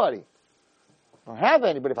with anybody. I don't have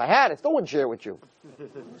any, but if I had, I still wouldn't share it with you.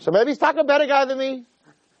 So maybe he's talking a better guy than me.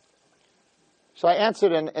 So I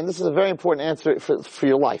answered, and this is a very important answer for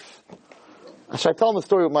your life. So I tell him the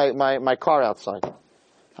story with my car outside.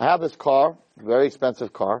 I have this car, very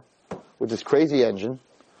expensive car, with this crazy engine,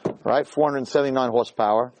 right? 479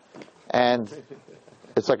 horsepower, and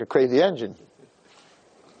it's like a crazy engine.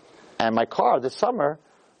 And my car this summer,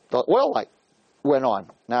 the oil light went on.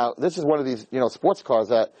 Now, this is one of these, sports cars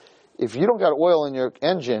that if you don't got oil in your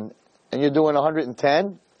engine and you're doing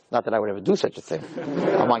 110, not that I would ever do such a thing.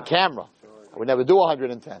 I'm on camera. I would never do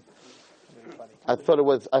 110. I thought it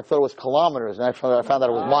was kilometers, and actually I found out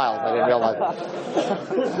it was miles. I didn't realize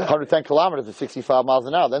 110 kilometers is 65 miles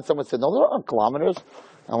an hour. Then someone said, no, they're not kilometers.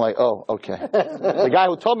 I'm like, oh, okay. The guy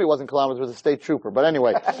who told me it wasn't kilometers was a state trooper. But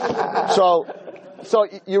anyway, so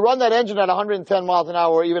you run that engine at 110 miles an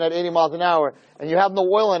hour, or even at 80 miles an hour, and you have no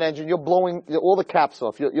oil in the engine, you're blowing all the caps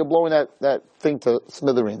off. You're blowing that thing to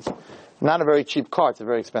smithereens. Not a very cheap car, it's a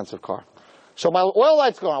very expensive car. So my oil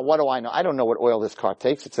light's going on. What do I know? I don't know what oil this car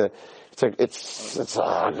takes. It's a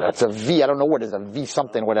V. I don't know what it is, a V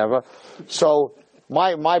something, whatever. So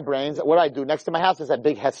my brains, what I do, next to my house is that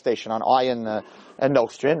big Hess station on I and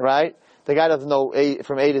Nostrand, right? The guy doesn't know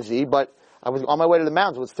from A to Z, but I was on my way to the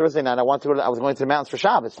mountains. It was Thursday night. I was going to the mountains for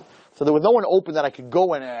Shabbos. So there was no one open that I could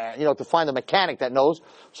go in, to find a mechanic that knows.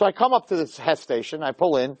 So I come up to this Hess station, I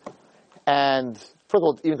pull in, and first of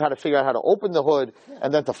all, even how to figure out how to open the hood,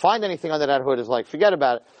 and then to find anything under that hood is like, forget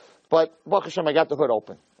about it. But, Baruch Hashem, I got the hood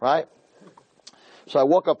open, right? So I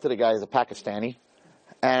walk up to the guy, he's a Pakistani,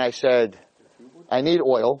 and I said, I need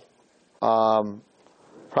oil,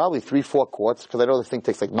 probably 3-4 quarts, because I know this thing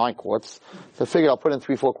takes like 9 quarts. So I figured I'll put in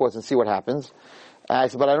 3-4 quarts and see what happens. And I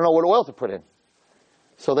said, but I don't know what oil to put in.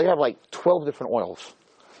 So they have like 12 different oils.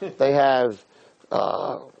 They have,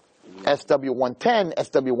 SW110,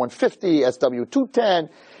 SW150, SW210,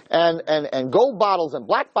 and gold bottles and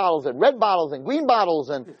black bottles and red bottles and green bottles,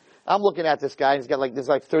 and I'm looking at this guy and he's got there's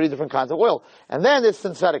 30 different kinds of oil. And then there's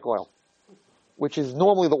synthetic oil, which is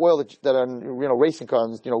normally the oil that are, racing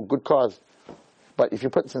cars, good cars. But if you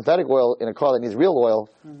put synthetic oil in a car that needs real oil,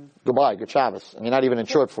 goodbye, good Shabbos. And you're not even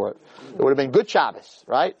insured for it. It would have been good Shabbos,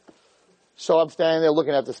 right? So I'm standing there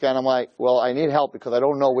looking at this guy and I'm like, well, I need help because I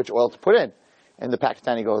don't know which oil to put in. And the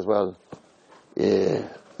Pakistani goes, well,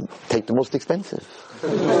 take the most expensive.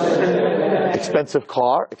 Expensive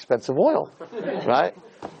car, expensive oil, right?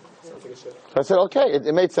 So I said, okay,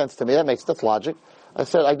 it made sense to me. That's logic. I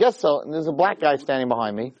said, I guess so. And there's a black guy standing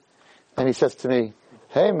behind me, and he says to me,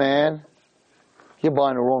 hey man, you're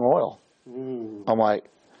buying the wrong oil. I'm like,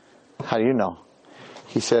 how do you know?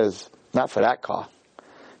 He says, not for that car.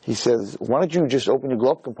 He says, why don't you just open your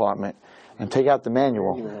glove compartment and take out the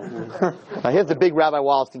manual. Now here's the big Rabbi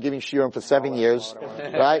Wallerstein giving shiurim for 7 years,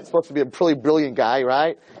 right? Supposed to be a pretty brilliant guy,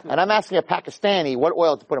 right? And I'm asking a Pakistani what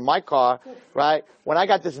oil to put in my car, right? When I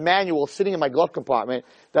got this manual sitting in my glove compartment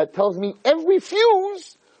that tells me every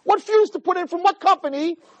fuse, what fuse to put in from what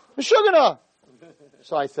company, the Sugar.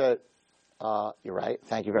 So I said, You're right.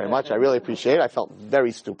 Thank you very much. I really appreciate it. I felt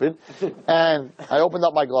very stupid. And I opened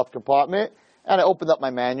up my glove compartment, and I opened up my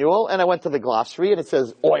manual, and I went to the glossary, and it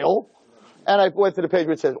says oil. And I went to the page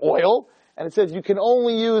where it says oil, and it says you can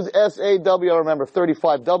only use SAW, I remember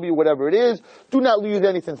 35W, whatever it is. Do not use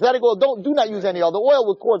any synthetic oil. Do not use any other oil.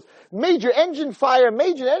 Will cause major engine fire,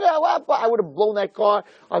 I would have blown that car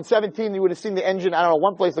on 17. You would have seen the engine, I don't know,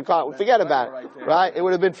 one place the car. Forget about it. Right? It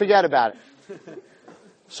would have been forget about it.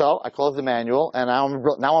 So I closed the manual, and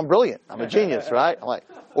now I'm brilliant. I'm a genius, right? I'm like,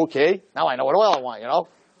 okay, now I know what oil I want,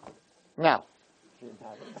 Now.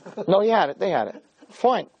 No, he had it. They had it.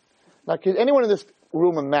 Fine. Now, can anyone in this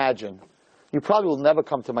room imagine, you probably will never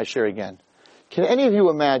come to my share again. Can any of you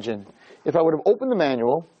imagine if I would have opened the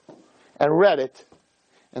manual and read it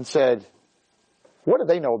and said, what do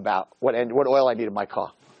they know about what oil I need in my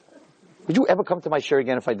car? Would you ever come to my share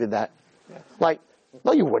again if I did that? Like,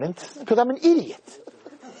 no, you wouldn't, because I'm an idiot.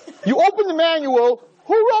 You open the manual.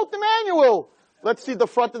 Who wrote the manual? Let's see the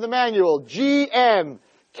front of the manual. GM,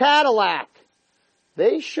 Cadillac.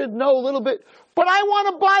 They should know a little bit. But I want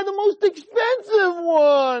to buy the most expensive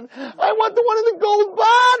one. I want the one in the gold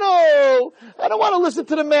bottle. I don't want to listen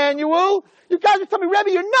to the manual. You guys are telling me,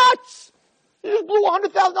 Rebbe, you're nuts. You just blew a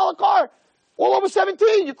 $100,000 car all over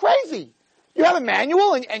 17. You're crazy. You have a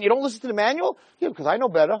manual and you don't listen to the manual? Yeah, because I know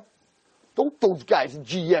better. Don't those guys in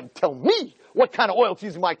GM tell me what kind of oil to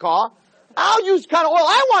use in my car. I'll use the kind of oil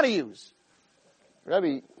I want to use.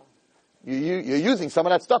 Rebbe, you're using some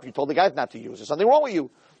of that stuff you told the guys not to use. There's something wrong with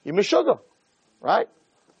you. You miss sugar. Right?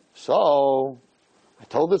 So, I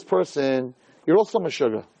told this person, you're also miss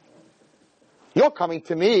sugar. You're coming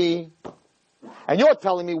to me, and you're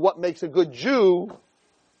telling me what makes a good Jew.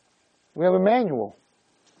 We have a manual.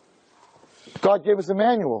 God gave us a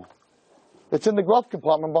manual. It's in the glove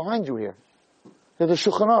compartment behind you here. There's a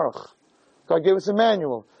Shulchan Aruch. God gave us a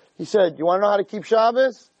manual. He said, you want to know how to keep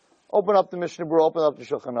Shabbos? Open up the Mishnah Berurah, open up the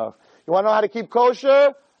Shulchan Aruch. You want to know how to keep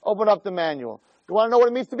kosher? Open up the manual. You want to know what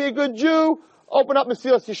it means to be a good Jew? Open up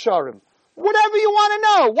Mesilas Yesharim. Whatever you want to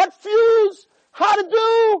know. What fuse? How to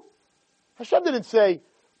do? Hashem didn't say,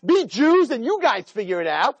 be Jews and you guys figure it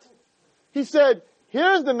out. He said,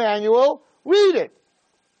 here's the manual, read it.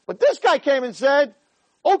 But this guy came and said,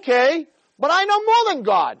 okay, but I know more than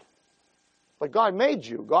God. But God made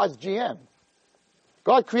you. God's GM.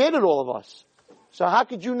 God created all of us. So how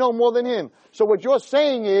could you know more than Him? So what you're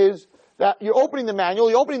saying is that you're opening the manual,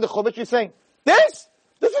 you're opening the Chumash, you're saying, this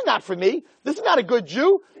is not for me. This is not a good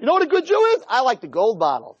Jew. You know what a good Jew is? I like the gold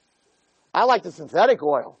bottle. I like the synthetic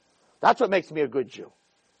oil. That's what makes me a good Jew.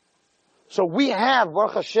 So we have,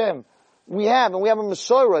 Baruch Hashem, we have a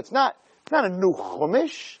Masorah. It's not a new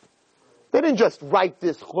Chumash. They didn't just write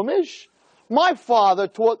this Chumash. My father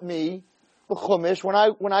taught me the Chumash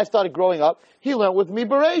when I started growing up. He learned with me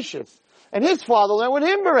Bereshis. And his father learned with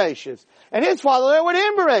him Bereshis. And his father learned with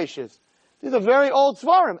him Bereshis. These are very old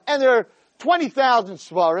Svarim. And they're 20,000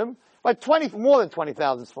 Svarim, more than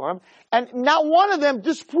 20,000 Svarim, and not one of them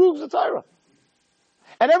disproves the Torah.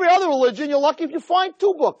 And every other religion, you're lucky if you find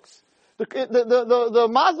two books. The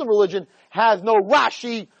Muslim religion has no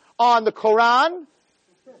Rashi on the Quran,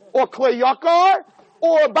 or Klei Yakar,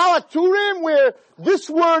 or Balaturim, where this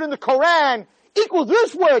word in the Quran equals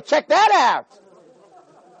this word. Check that out.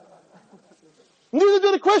 Neither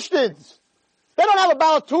do the Christians. They don't have a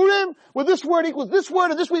Balaturim where this word equals this word,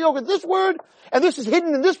 and this word equals this word, and this is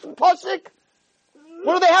hidden in this pasuk.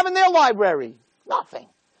 What do they have in their library? Nothing.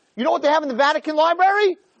 You know what they have in the Vatican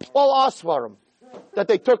library? All our Svarim. That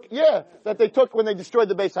they took when they destroyed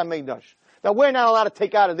the Beis HaMikdash. That we're not allowed to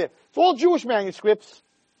take out of there. It's all Jewish manuscripts.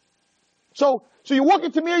 So you walk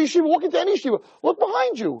into Mir Yeshiva, walk into any yeshiva, look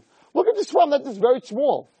behind you. Look at this Svarim, that is very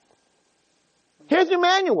small. Here's your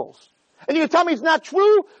manuals. And you're telling me it's not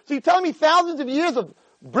true? So you're telling me thousands of years of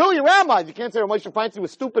brilliant rabbis. You can't say Moshe Feinstein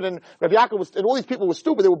was stupid and Rabbi Yaakov and all these people were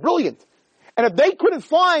stupid. They were brilliant. And if they couldn't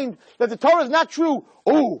find that the Torah is not true,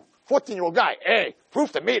 14-year-old guy, hey,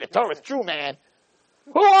 prove to me the Torah is true, man.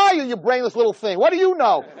 Who are you, you brainless little thing? What do you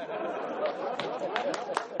know?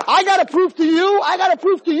 I gotta prove to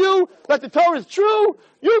you that the Torah is true.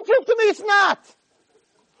 You prove to me it's not.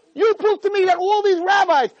 You prove to me that all these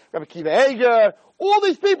rabbis, Rabbi Kiva Eger, all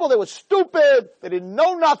these people, they were stupid, they didn't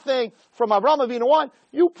know nothing from Avraham Avinu on.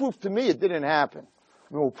 You prove to me it didn't happen.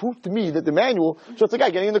 Prove to me that the manual, so it's a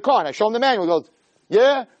guy getting in the car and I show him the manual, he goes,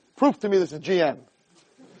 yeah, prove to me this is GM.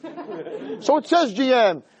 So it says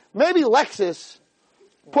GM. Maybe Lexus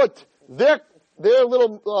put their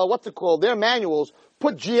little, their manuals,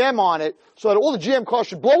 put GM on it so that all the GM cars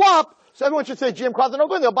should blow up, so everyone should say GM cars are no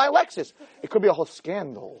good, they'll buy Lexus. It could be a whole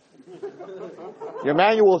scandal. Your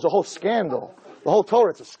manual is a whole scandal. The whole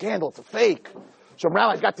Torah, it's a scandal, it's a fake. So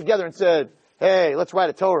rabbis got together and said, hey, let's write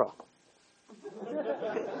a Torah.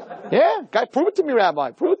 Yeah, guy, prove it to me,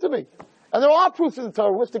 Rabbi, prove it to me. And there are proofs in the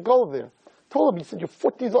Torah. What's the goal there? Told him, he said, you're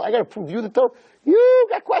 40 years old, I gotta prove you the Torah. You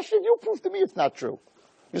got questions, you prove to me it's not true.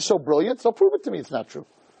 You're so brilliant, so prove it to me it's not true.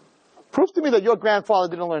 Prove to me that your grandfather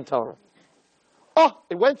didn't learn Torah. Oh,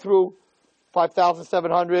 it went through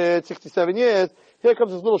 5,767 years. Here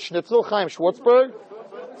comes this little schnitzel, Chaim Schwartzberg,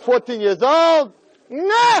 14 years old.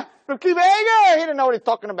 Nah! Rav Kiva Eger, he didn't know what he's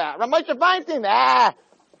talking about. Ramosha Feinstein, nah.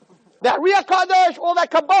 That Riyah Kadosh, all that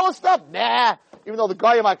Kabbalah stuff, nah. Even though the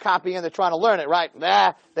Goyim are copying and they're trying to learn it, right?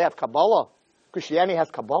 Nah, they have Kabbalah. Christianity has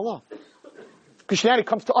Kabbalah. Christianity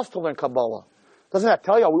comes to us to learn Kabbalah. Doesn't that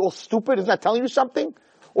tell you, are we all stupid? Isn't that telling you something?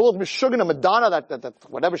 All those Meshuggah and Madonna, that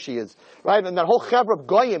whatever she is, right? And that whole chevra of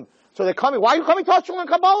Goyim. So they're coming. Why are you coming to us to learn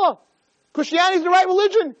Kabbalah? Christianity is the right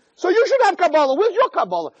religion. So you should have Kabbalah. Where's your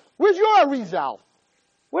Kabbalah? Where's your Arizal?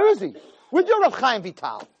 Where is he? Where's your Rav Chaim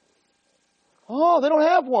Vital? Oh, they don't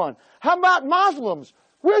have one. How about Muslims?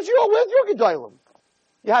 Where's your Gedolim?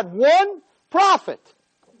 You had one prophet.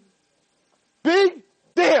 Big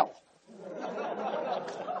deal.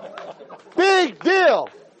 Big deal.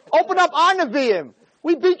 Open up our Nevi'im.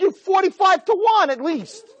 We beat you 45-1 at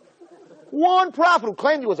least. One prophet who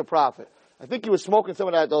claimed he was a prophet. I think he was smoking some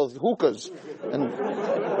of those hookahs.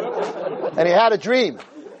 And he had a dream.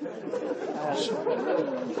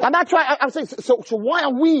 I'm not trying, I'm saying, so why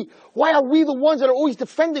are we the ones that are always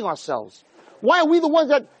defending ourselves? Why are we the ones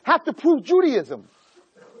that have to prove Judaism?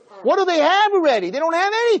 What do they have already? They don't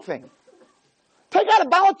have anything. Take out a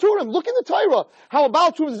Balaturim. Look in the Torah. How a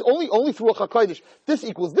Balaturim is only through a HaKadosh. This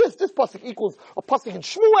equals this pasuk equals a pasuk in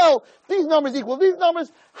Shmuel. These numbers equal these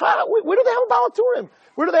numbers. Where do they have a Balaturim?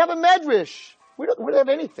 Where do they have a Medrash? Where do they have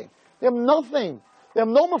anything? They have nothing. They have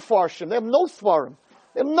no Mefarshim. They have no Svarim.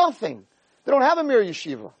 They have nothing. They don't have a Mir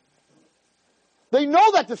Yeshiva. They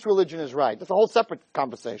know that this religion is right. That's a whole separate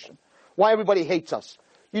conversation. Why everybody hates us.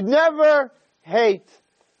 You never hate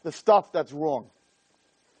the stuff that's wrong.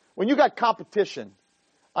 When you got competition,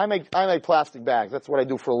 I make plastic bags. That's what I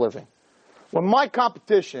do for a living. When my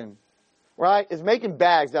competition, right, is making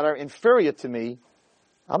bags that are inferior to me,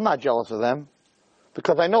 I'm not jealous of them.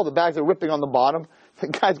 Because I know the bags are ripping on the bottom. The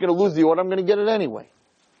guy's going to lose the order. I'm going to get it anyway.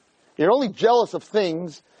 You're only jealous of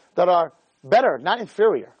things that are better, not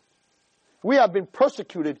inferior. We have been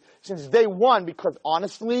persecuted since day one because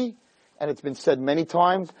honestly, and it's been said many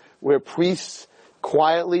times, where priests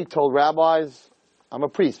quietly told rabbis, I'm a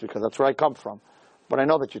priest because that's where I come from. But I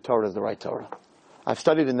know that your Torah is the right Torah. I've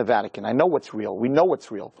studied in the Vatican. I know what's real. We know what's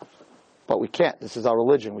real. But we can't. This is our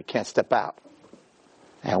religion. We can't step out.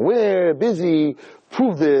 And we're busy,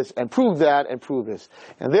 prove this, and prove that, and prove this.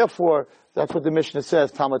 And therefore, that's what the Mishnah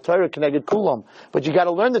says, Talmud Torah Keneged Kulam. But you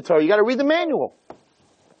gotta learn the Torah. You gotta read the manual.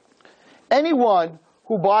 Anyone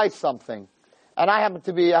who buys something, and I have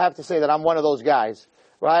to say that I'm one of those guys,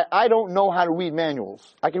 right? I don't know how to read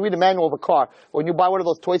manuals. I can read the manual of a car. When you buy one of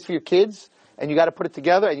those toys for your kids, and you gotta put it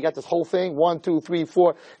together, and you got this whole thing, 1, 2, 3,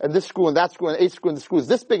 4, and this screw, and that screw, and 8 screw, and the screw is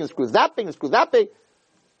this big, and the screw is that big, and the screw is that big.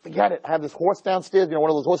 Forget it. I have this horse downstairs, one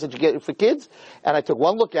of those horses that you get for kids, and I took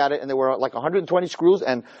one look at it, and there were like 120 screws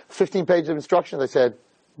and 15 pages of instructions. I said,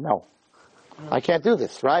 no. I can't do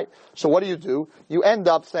this, right? So what do? You end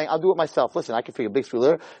up saying, I'll do it myself. Listen, I can figure a big screw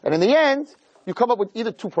later. And in the end, you come up with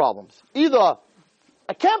either two problems. Either,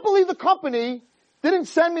 I can't believe the company didn't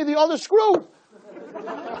send me the other screw.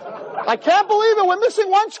 I can't believe it. We're missing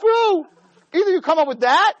one screw. Either you come up with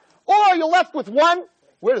that, or you're left with one.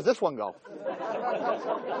 Where does this one go?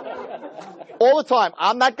 All the time.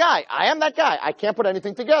 I'm that guy. I am that guy. I can't put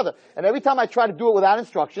anything together. And every time I try to do it without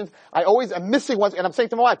instructions, I always am missing ones. And I'm saying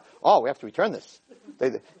to my wife, we have to return this.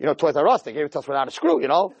 Toys R Us, they gave it to us without a screw,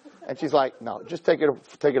 And she's like, no, just take it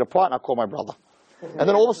apart and I'll call my brother. And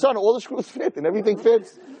then all of a sudden, all the screws fit and everything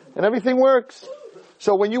fits and everything works.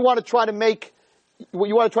 So when you want to try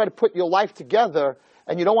to put your life together,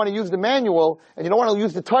 and you don't want to use the manual, and you don't want to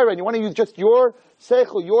use the Torah, and you want to use just your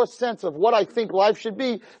seichel, your sense of what I think life should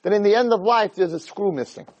be, then in the end of life, there's a screw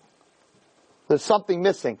missing. There's something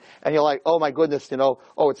missing. And you're like, oh my goodness,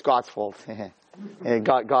 it's God's fault. And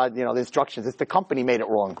God, the instructions, it's the company made it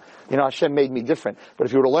wrong. Hashem made me different. But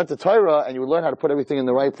if you were to learn the Torah, and you would learn how to put everything in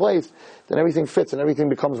the right place, then everything fits and everything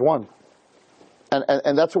becomes one.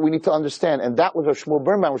 And that's what we need to understand. And that was our Shmuel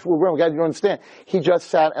Birnbaum. Guys, you understand. He just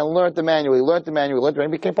sat and learned the manual. He learned the manual,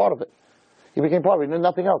 and became part of it. He became part of it. He knew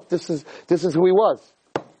nothing else. This is who he was.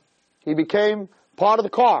 He became part of the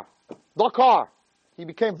car. The car. He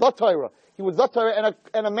became the Torah. He was the Torah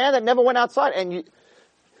and a man that never went outside. And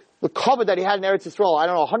the cover that he had in Eretz Yisrael, I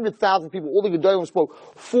don't know, 100,000 people, all the Gedolim spoke,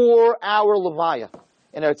 4-hour Levaya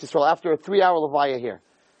in Eretz Yisrael, after a 3-hour Levaya here.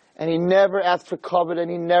 And he never asked for cover, and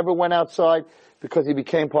he never went outside, because he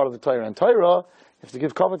became part of the Torah. And Torah, you have to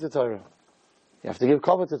give cover to Torah. You have to give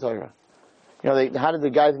cover to Torah. You know, how did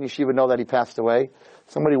the guys in yeshiva know that he passed away?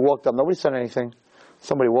 Somebody walked up, nobody said anything.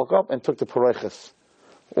 Somebody woke up and took the paroiches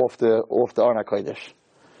off the Aron HaKodesh.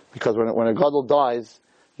 Because when a gadol dies,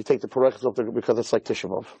 you take the paroiches off because it's like Tisha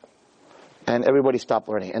B'Av. And everybody stopped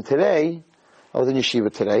learning. And today, I was in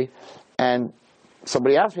yeshiva today, and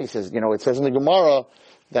somebody asked me, he says, you know, it says in the Gemara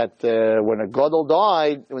that when a gadol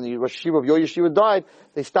died, when the Rosh Yeshiva of your yeshiva died,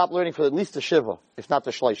 they stopped learning for at least the Shiva, if not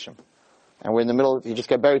the Shleishim. And we're in the middle, he just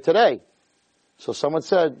got buried today. So someone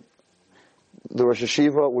said, the Rosh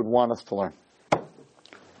Yeshiva would want us to learn.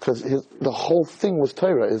 Because the whole thing was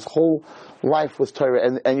Torah. His whole life was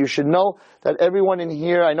Torah. And you should know that everyone in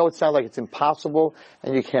here, I know it sounds like it's impossible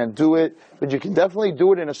and you can't do it, but you can definitely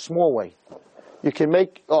do it in a small way. You can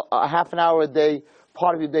make a half an hour a day,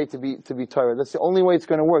 part of your day to be Torah. That's the only way it's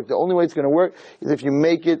going to work. The only way it's going to work is if you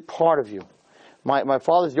make it part of you. My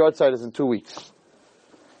father's yard site is in 2 weeks.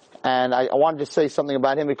 And I wanted to say something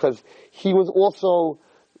about him because he was also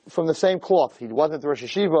from the same cloth. He wasn't the Rosh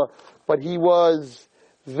Yeshiva, but he was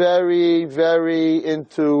very, very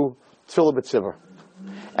into Tefillah B'Tzibur.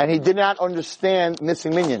 And he did not understand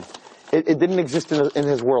missing minyan. It didn't exist in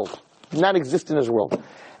his world. It did not exist in his world.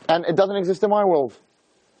 And it doesn't exist in my world.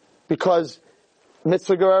 Because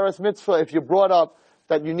mitzvah gereres mitzvah, if you're brought up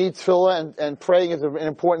that you need tefillah and praying is an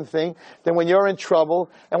important thing, then when you're in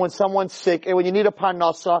trouble, and when someone's sick, and when you need a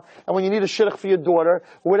parnasa, and when you need a shidduch for your daughter,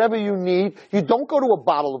 whatever you need, you don't go to a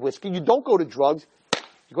bottle of whiskey, you don't go to drugs,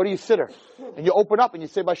 you go to your sitter, and you open up and you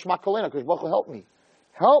say, by Shema Kolena, because Baruch Hu, help me.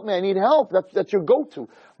 Help me, I need help. That's your go-to.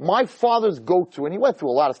 My father's go-to, and he went through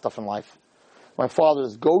a lot of stuff in life. My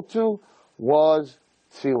father's go-to was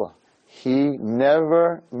tefillah. He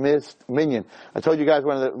never missed minyan. I told you guys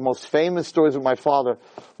one of the most famous stories with my father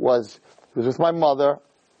was with my mother.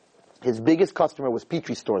 His biggest customer was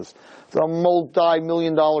Petrie stores. It's a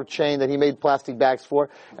multi-million-dollar chain that he made plastic bags for.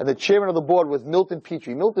 And the chairman of the board was Milton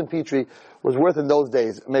Petrie. Milton Petrie was worth in those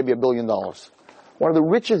days maybe $1 billion. One of the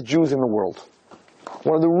richest Jews in the world.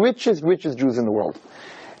 One of the richest Jews in the world.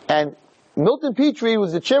 And Milton Petrie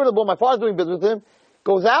was the chairman of the board. My father's doing business with him.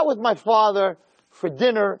 Goes out with my father for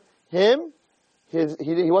dinner. He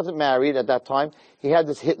wasn't married at that time. He had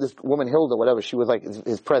this woman Hilda, whatever, she was like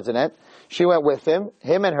his president. She went with him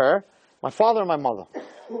and her, my father and my mother.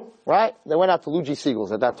 Right? They went out to Luigi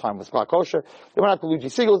Siegel's at that time, with Spark Kosher. They went out to Luigi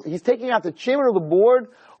Siegel's. He's taking out the chairman of the board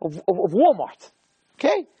of Walmart.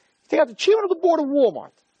 Okay? He's taking out the chairman of the board of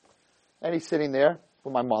Walmart. And he's sitting there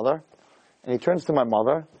with my mother, and he turns to my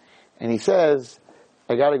mother, and he says,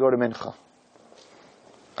 I gotta go to Mincha.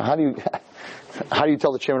 How do you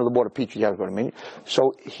tell the chairman of the board of Petrie you have to go to minyan?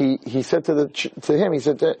 So he said to him, he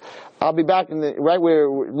said, I'll be back right where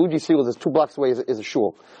Luigi Siegel is 2 blocks away is a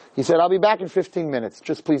shul. He said, I'll be back in 15 minutes.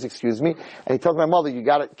 Just please excuse me. And he tells my mother, you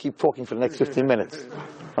gotta keep talking for the next 15 minutes.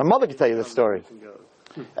 My mother can tell you this story.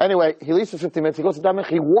 Anyway, he leaves for 15 minutes. He goes to Mincha.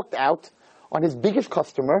 He walked out on his biggest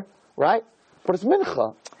customer, right? But it's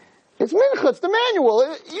Mincha. It's Mincha. It's the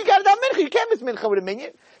manual. You got to daven Mincha. You can't miss Mincha with a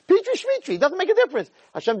minyan. Petrie Shmitri. It doesn't make a difference.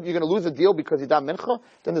 Hashem, you're going to lose a deal because you daven Mincha?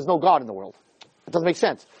 Then there's no God in the world. It doesn't make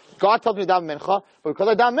sense. God tells me to daven Mincha, but because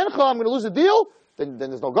I daven Mincha, I'm going to lose a deal? Then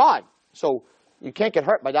there's no God. So you can't get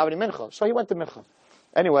hurt by davening Mincha. So he went to Mincha.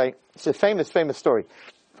 Anyway, it's a famous story.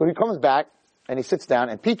 So he comes back, and he sits down,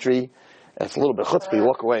 and Petrie, it's a little bit chutzpah, you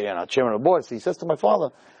walk away, chairman of the board, so he says to my father,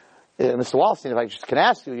 Mr. Wallerstein, if I just can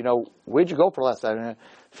ask you, where'd you go for the last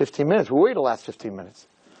 15 minutes? Where were you the last 15 minutes?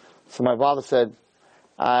 So my father said,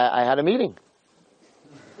 I had a meeting.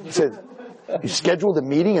 He said, you scheduled a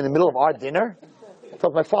meeting in the middle of our dinner? I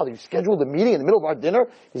told my father, you scheduled a meeting in the middle of our dinner?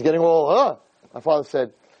 He's getting all, My father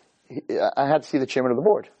said, I had to see the chairman of the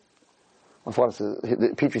board. My father says,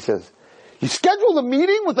 Petrie says, you scheduled a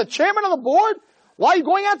meeting with the chairman of the board? Why are you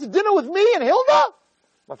going out to dinner with me and Hilda?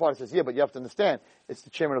 My father says, yeah, but you have to understand, it's the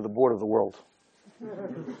chairman of the board of the world.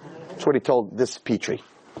 That's what he told this Petrie.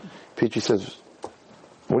 Petrie says,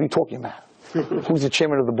 what are you talking about? Who's the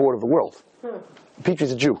chairman of the board of the world?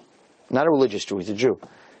 Petrie's a Jew. Not a religious Jew, he's a Jew.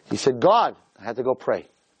 He said, God, I had to go pray.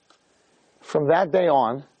 From that day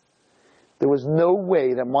on, there was no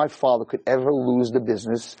way that my father could ever lose the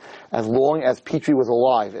business as long as Petrie was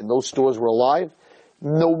alive and those stores were alive.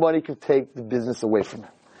 Nobody could take the business away from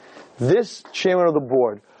him. This chairman of the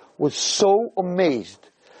board was so amazed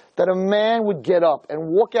that a man would get up and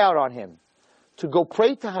walk out on him to go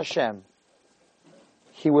pray to Hashem.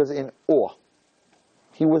 He was in awe.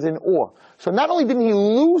 He was in awe. So not only didn't he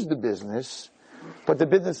lose the business, but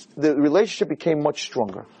the relationship became much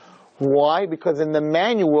stronger. Why? Because in the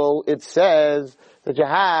manual it says that you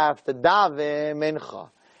have to daven mincha.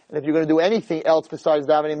 And if you're going to do anything else besides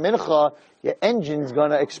davening mincha, your engine's going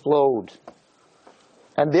to explode.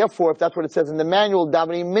 And therefore, if that's what it says in the manual,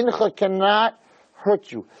 davening mincha cannot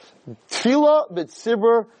hurt you. Tefillah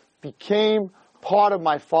b'tzibur became part of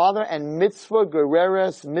my father, and mitzvah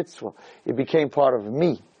gereres mitzvah. It became part of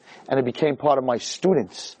me, and it became part of my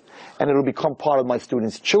students, and it'll become part of my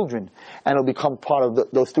students' children, and it'll become part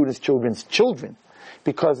of those students' children's children.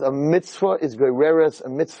 Because a mitzvah is gereres a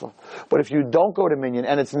mitzvah. But if you don't go to minyan,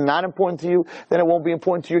 and it's not important to you, then it won't be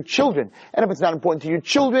important to your children. And if it's not important to your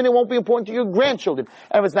children, it won't be important to your grandchildren.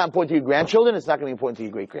 And if it's not important to your grandchildren, it's not going to be important to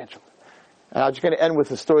your great-grandchildren. And I'm just going to end with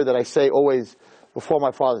the story that I say always before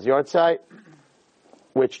my father's yard site,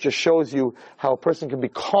 which just shows you how a person can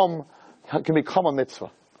become a mitzvah.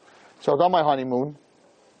 So I was on my honeymoon,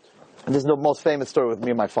 and this is the most famous story with me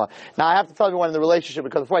and my father. Now I have to tell everyone in the relationship,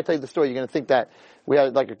 because before I tell you the story, you're going to think that we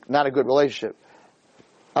had not a good relationship.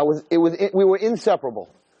 We were inseparable.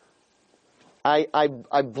 I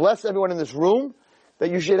bless everyone in this room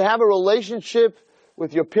that you should have a relationship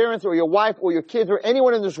with your parents or your wife or your kids or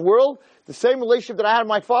anyone in this world, the same relationship that I had with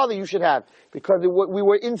my father you should have, because we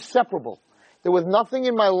were inseparable. There was nothing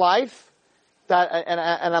in my life that, and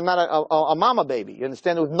I'm not a mama baby, you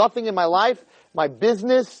understand? There was nothing in my life, my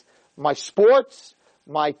business, my sports,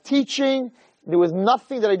 my teaching, there was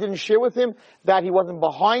nothing that I didn't share with him, that he wasn't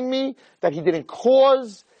behind me, that he didn't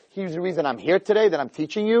cause. He was the reason I'm here today, that I'm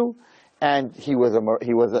teaching you. And he was in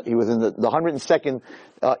the 102nd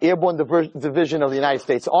Airborne Division of the United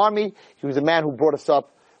States Army. He was a man who brought us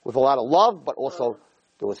up with a lot of love, but also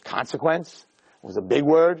there was consequence. It was a big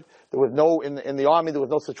word. There was in the Army, there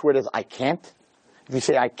was no such word as I can't. If you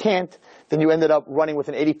say I can't, then you ended up running with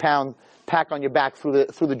an 80-pound pack on your back through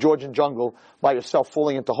the Georgian jungle by yourself,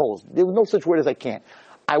 falling into holes. There was no such word as I can't.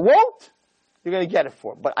 I won't, you're going to get it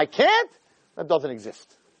for. But I can't, that doesn't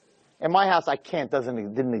exist. In my house, I can't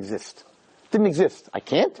didn't exist. Didn't exist. I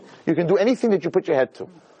can't. You can do anything that you put your head to.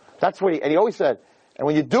 That's what he always said. And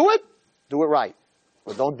when you do it right.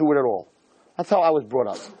 Or don't do it at all. That's how I was brought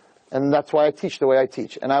up. And that's why I teach the way I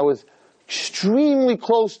teach. And I was extremely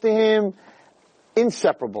close to him,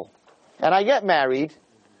 inseparable. And I get married,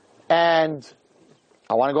 and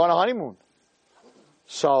I want to go on a honeymoon.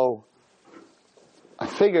 So I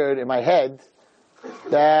figured in my head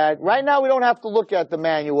that right now we don't have to look at the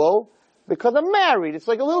manual because I'm married. It's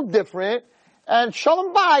like a little different. And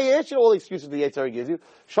Shalom Bayis, all the excuses the Yetzer gives you.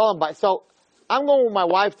 Shalom Bayis. So I'm going with my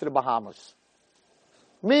wife to the Bahamas.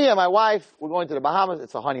 Me and my wife, we're going to the Bahamas.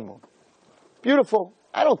 It's a honeymoon. Beautiful.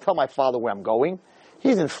 I don't tell my father where I'm going.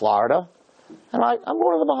 He's in Florida. And I'm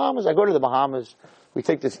going to the Bahamas. I go to the Bahamas. We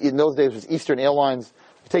take this, in those days it was Eastern Airlines.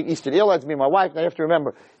 We take Eastern Airlines, me and my wife. Now you have to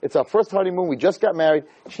remember, it's our first honeymoon. We just got married.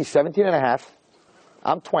 She's 17 and a half.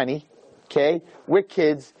 I'm 20. Okay? We're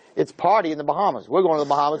kids. It's party in the Bahamas. We're going to the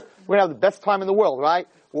Bahamas. We're going to have the best time in the world, right?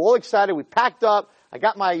 We're all excited. We packed up. I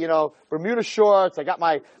got my, Bermuda shorts. I got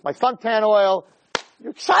my suntan oil.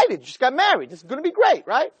 You're excited. You just got married. This is going to be great,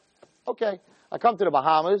 right? Okay. I come to the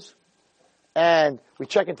Bahamas, and we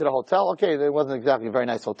check into the hotel. Okay, it wasn't exactly a very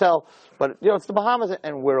nice hotel, but, it's the Bahamas,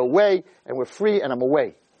 and we're away, and we're free, and I'm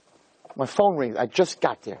away. My phone rings. I just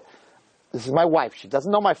got there. This is my wife. She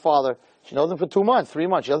doesn't know my father. She knows him for 2 months, 3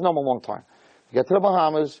 months. She doesn't know him a long time. We get to the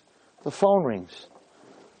Bahamas. The phone rings.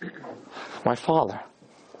 My father.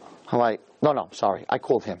 I'm like, no, sorry. I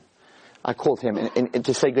called him and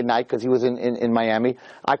to say goodnight because he was in Miami.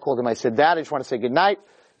 I called him. I said, Dad, I just want to say goodnight.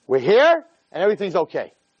 We're here and everything's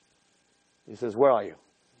okay. He says, where are you?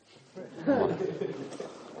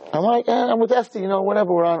 I'm like, I'm with Esther,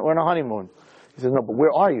 whatever. We're on a honeymoon. He says, no, but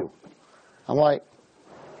where are you? I'm like,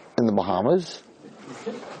 in the Bahamas.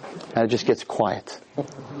 And it just gets quiet.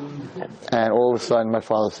 And all of a sudden my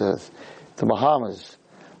father says, the Bahamas.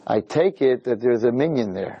 I take it that there's a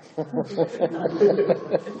minion there.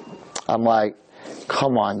 I'm like,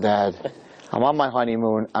 come on, Dad. I'm on my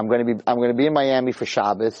honeymoon. I'm going to be in Miami for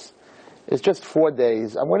Shabbos. It's just 4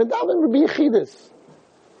 days. I'm going to daven Rabbi Yechidus.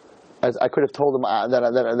 As I could have told him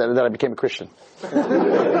that I became a Christian.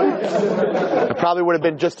 It probably would have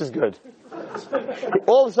been just as good.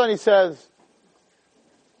 All of a sudden he says,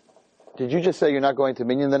 did you just say you're not going to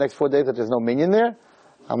Minyan the next 4 days, that there's no Minyan there?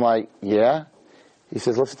 I'm like, yeah. He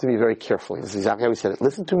says, listen to me very carefully. This is exactly how he said it.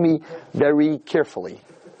 Listen to me very carefully.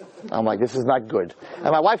 I'm like, this is not good.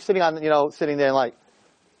 And my wife's sitting there like,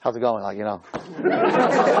 how's it going? Like, she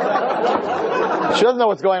doesn't know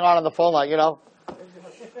what's going on the phone, like,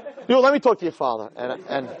 let me talk to your father.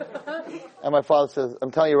 And And my father says,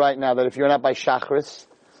 I'm telling you right now that if you're not by Shachris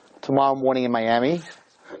tomorrow morning in Miami,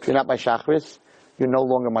 if you're not by Shachris, you're no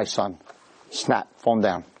longer my son. Snap, phone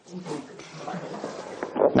down.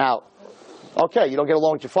 Now, okay, you don't get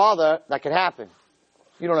along with your father, that could happen.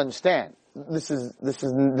 You don't understand. This is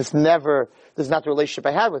not the relationship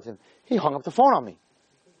I had with him. He hung up the phone on me.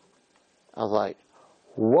 I was like,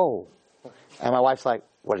 whoa. And my wife's like,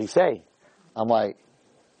 what did he say? I'm like,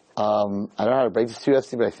 I don't know how to break this to you,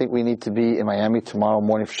 Esther, but I think we need to be in Miami tomorrow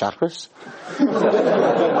morning for Shacharis.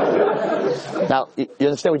 Now, you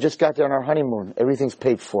understand, we just got there on our honeymoon. Everything's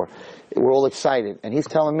paid for. We're all excited. And he's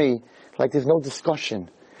telling me, like, there's no discussion.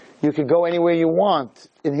 You could go anywhere you want.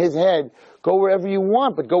 In his head, go wherever you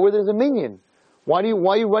want, but go where there's a minion. Why are you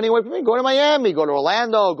running away from me? Go to Miami, go to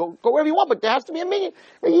Orlando, go wherever you want, but there has to be a minion.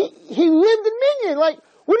 He lived in Minion. Like,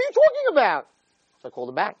 what are you talking about? So I called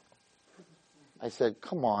him back. I said,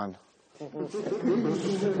 come on.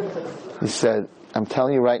 He said, I'm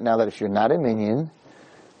telling you right now that if you're not a minion,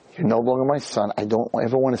 you're no longer my son. I don't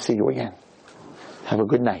ever want to see you again. Have a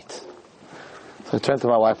good night. So I turned to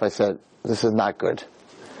my wife, I said, this is not good.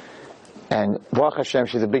 And Baruch Hashem,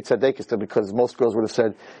 she's a big tzaddik, because most girls would have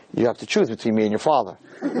said, you have to choose between me and your father.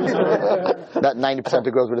 That 90% of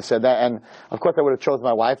the girls would have said that, and of course I would have chosen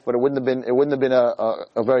my wife, but it wouldn't have been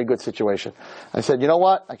a very good situation. I said, you know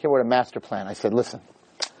what? I came with a master plan. I said, listen,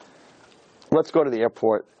 let's go to the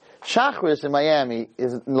airport. Shachris in Miami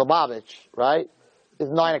is in Lubavitch, right? Is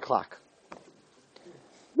 9 o'clock.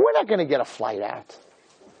 We're not going to get a flight out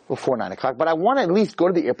before 9 o'clock, but I want to at least go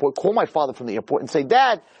to the airport, call my father from the airport and say,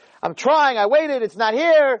 Dad, I'm trying, I waited, it's not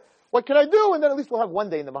here, what can I do? And then at least we'll have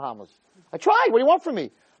one day in the Bahamas. I tried, what do you want from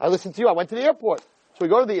me? I listened to you, I went to the airport. So we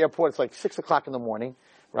go to the airport, it's like 6 o'clock in the morning,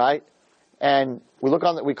 right? And we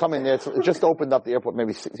come in there, it just opened up the airport,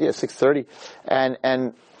 maybe 6:30,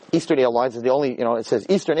 and Eastern Airlines is the only, it says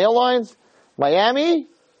Eastern Airlines, Miami,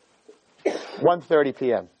 1:30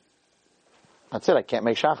 p.m. That's it, I can't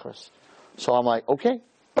make Shacharis. So I'm like, okay,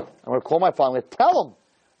 I'm going to call my father, I'm going to tell him,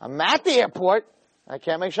 I'm at the airport, I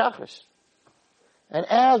can't make Shacharis. And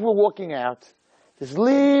as we're walking out, this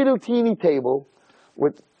little teeny table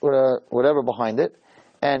with whatever behind it,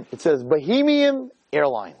 and it says Bahamian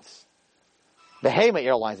Airlines. Bahama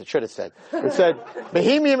Airlines, it should have said. It said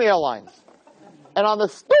Bahamian Airlines. And on the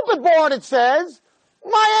stupid board it says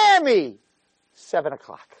Miami, 7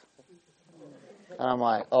 o'clock. And I'm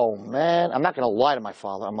like, oh man, I'm not going to lie to my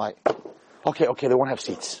father. I'm like, okay, they won't have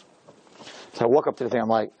seats. So I walk up to the thing, I'm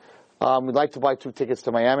like, we'd like to buy 2 tickets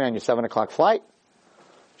to Miami on your 7 o'clock flight.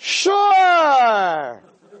 Sure!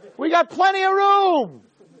 We got plenty of room!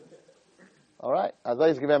 Alright,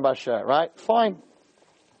 right? Fine.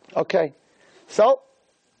 Okay. So,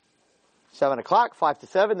 7 o'clock, 5 to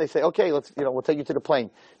 7, they say, okay, we'll take you to the plane.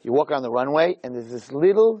 You walk on the runway, and there's this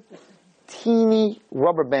little, teeny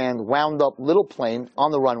rubber band wound up little plane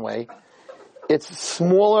on the runway. It's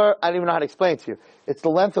smaller, I don't even know how to explain it to you. It's the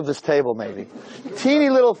length of this table, maybe. Teeny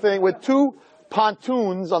little thing with 2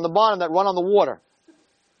 pontoons on the bottom that run on the water.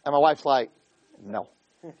 And my wife's like, no.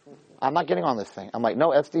 I'm not getting on this thing. I'm like,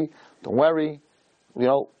 no, Esty, don't worry.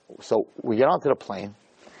 So we get onto the plane,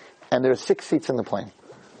 and there are 6 seats in the plane.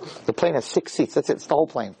 The plane has 6 seats. That's it. It's the whole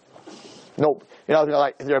plane. No,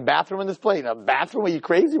 like, is there a bathroom in this plane? A bathroom? Are you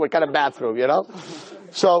crazy? What kind of bathroom,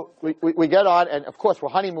 So we get on, and of course we're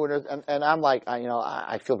honeymooners, and I'm like,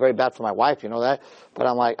 I feel very bad for my wife, that, but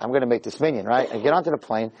I'm like, I'm going to make this minion, right? I get onto the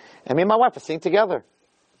plane, and me and my wife are sitting together.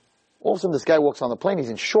 All of a sudden this guy walks on the plane, he's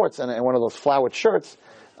in shorts and one of those flowered shirts.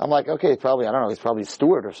 I'm like, okay, he's probably a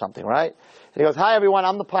steward or something, right? And he goes, hi everyone,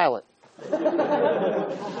 I'm the pilot.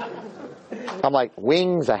 I'm like,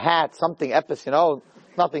 wings, a hat, something, Epis,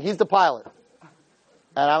 nothing, he's the pilot.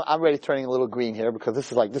 And I'm already turning a little green here because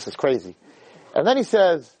this is crazy. And then he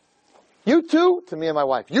says, you two, to me and my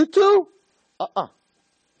wife, you two?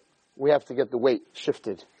 We have to get the weight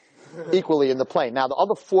shifted equally in the plane. Now the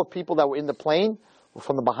other 4 people that were in the plane were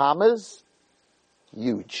from the Bahamas.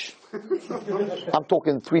 Huge. I'm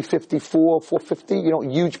talking 354,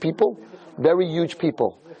 450, huge people. Very huge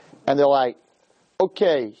people. And they're like,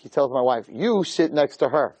 okay, he tells my wife, you sit next to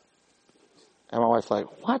her. And my wife's like,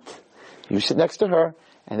 what? You sit next to her.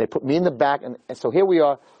 And they put me in the back. And so here we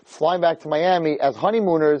are, flying back to Miami as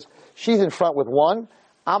honeymooners. She's in front with one.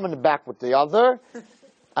 I'm in the back with the other.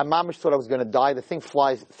 And Mamish thought I was going to die. The thing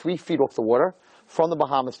flies 3 feet off the water from the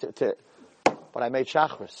Bahamas but I made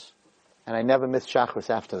Shacharis. And I never missed Shacharis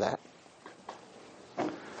after that.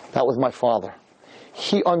 That was my father.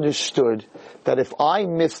 He understood that if I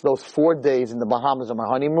missed those 4 days in the Bahamas on my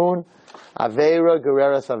honeymoon, Aveira,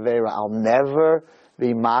 Guerreras Aveira, I'll never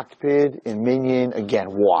be makpid in Minyan again.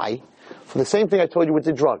 Why? For the same thing I told you with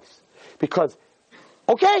the drugs. Because,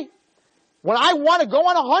 okay, when I want to go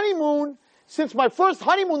on a honeymoon, since my first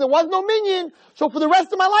honeymoon there was no minion, so for the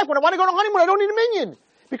rest of my life, when I want to go on a honeymoon, I don't need a minion.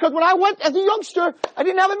 Because when I went as a youngster, I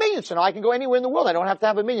didn't have a minion, so now I can go anywhere in the world. I don't have to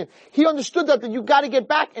have a minion. He understood that you got to get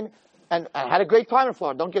back, and I had a great time in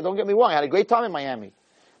Florida. Don't get me wrong, I had a great time in Miami,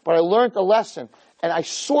 but I learned a lesson, and I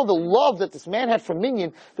saw the love that this man had for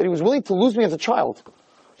minion, that he was willing to lose me as a child.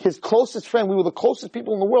 His closest friend, we were the closest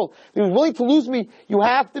people in the world. He was willing to lose me. You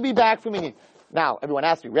have to be back for minion. Now, everyone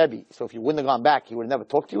asked me, Rebbe, so if you wouldn't have gone back, he would have never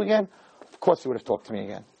talked to you again? Of course he would have talked to me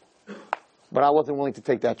again. But I wasn't willing to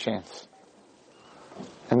take that chance.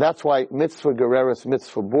 And that's why mitzvah gereris,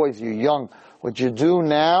 mitzvah boys, you're young. What you do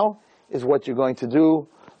now is what you're going to do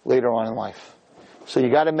later on in life. So you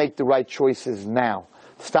got to make the right choices now.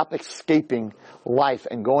 Stop escaping life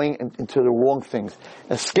and going into the wrong things.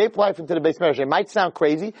 Escape life into the base marriage. It might sound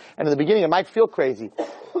crazy, and in the beginning it might feel crazy.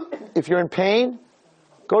 If you're in pain,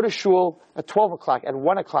 go to shul at 12 o'clock, at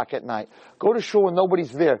 1 o'clock at night. Go to shul when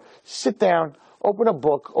nobody's there. Sit down, open a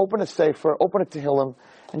book, open a sefer, open a tehillim,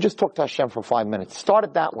 and just talk to Hashem for 5 minutes. Start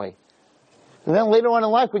it that way. And then later on in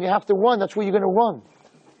life, when you have to run, that's where you're going to run,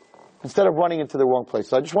 instead of running into the wrong place.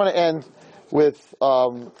 So I just want to end with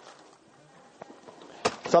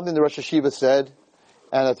something the Rosh Hashiva said,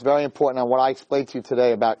 and it's very important on what I explained to you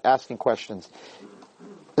today about asking questions.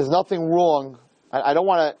 There's nothing wrong. I don't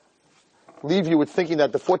want to leave you with thinking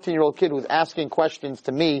that the 14-year-old kid who's asking questions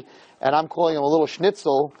to me, and I'm calling him a little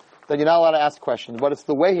schnitzel, that you're not allowed to ask questions. But it's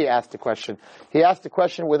the way he asked the question. He asked the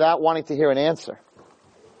question without wanting to hear an answer.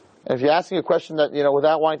 And if you're asking a question that,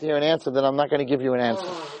 without wanting to hear an answer, then I'm not going to give you an answer.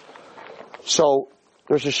 So,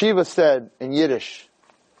 Rosh Hashiva said in Yiddish,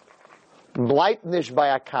 Bleit nicht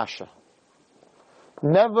bei Akasha.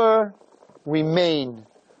 Never remain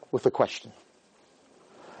with a question.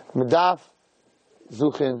 Medaf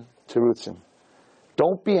zuchin terutzim.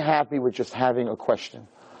 Don't be happy with just having a question.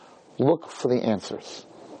 Look for the answers.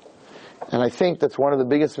 And I think that's one of the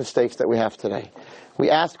biggest mistakes that we have today. We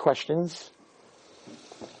ask questions,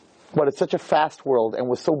 but it's such a fast world, and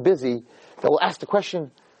we're so busy that we'll ask the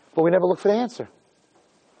question, but we never look for the answer.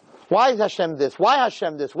 Why is Hashem this? Why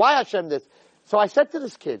Hashem this? Why Hashem this? So I said to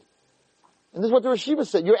this kid, and this is what the Rosh Hashiva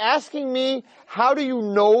said, you're asking me, how do you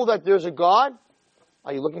know that there's a God?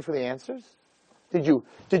 Are you looking for the answers? Did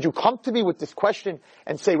you come to me with this question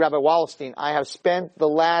and say, Rabbi Wallerstein, I have spent the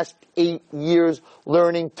last 8 years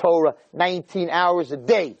learning Torah, 19 hours a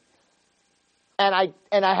day, and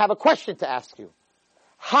I have a question to ask you.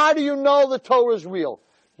 How do you know the Torah is real?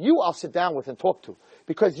 I'll sit down with and talk to,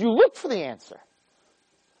 because you look for the answer.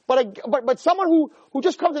 But someone who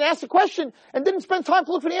just comes and asks a question and didn't spend time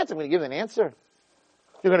to look for the answer, I'm going to give an answer.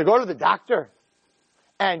 You're going to go to the doctor,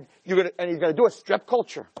 and he's going to do a strep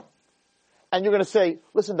culture. And you're going to say,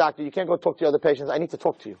 listen, doctor, you can't go talk to the other patients. I need to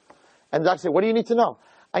talk to you. And the doctor says, what do you need to know?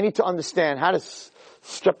 I need to understand how does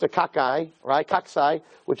streptococci, right, cocci,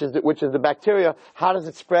 which is the bacteria, how does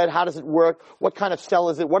it spread? How does it work? What kind of cell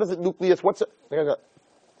is it? What is it nucleus?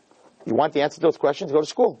 You want the answer to those questions? Go to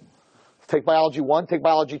school. Take biology 1, take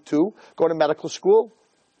biology 2, go to medical school.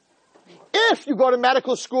 If you go to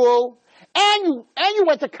medical school, and you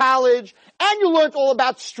went to college, and you learned all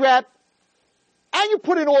about strep, and you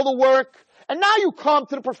put in all the work, and now you come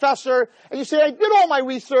to the professor, and you say, I did all my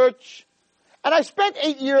research, and I spent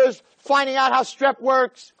 8 years finding out how strep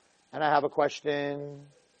works, and I have a question.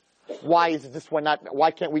 Why is this one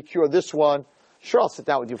why can't we cure this one? Sure, I'll sit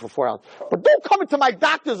down with you for 4 hours. But don't come into my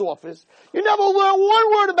doctor's office. You never learned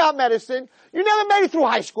one word about medicine. You never made it through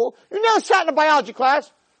high school. You never sat in a biology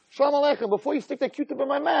class. Shalom Aleichem. Before you stick that Q-tip in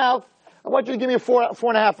my mouth, I want you to give me a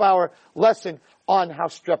 4.5 hour lesson on how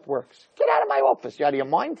strep works. Get out of my office. You out of your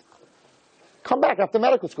mind? Come back after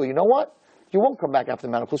medical school. You know what? You won't come back after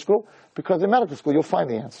medical school, because in medical school you'll find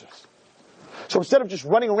the answers. So instead of just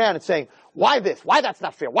running around and saying, why this? Why that's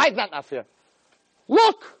not fair? Why is that not fair?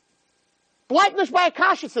 Look! Blindness by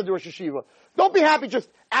Akasha, said the Rosh Hashiva. Don't be happy just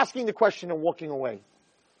asking the question and walking away.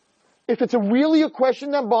 If it's really a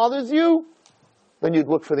question that bothers you, then you'd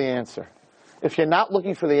look for the answer. If you're not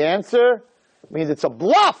looking for the answer, it means it's a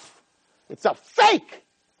bluff. It's a fake.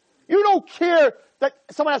 You don't care that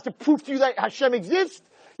someone has to prove to you that Hashem exists.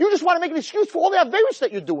 You just want to make an excuse for all the Averis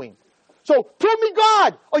that you're doing. So, prove me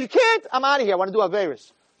God. Oh, you can't? I'm out of here. I want to do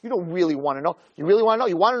Averis. You don't really want to know. You really want to know?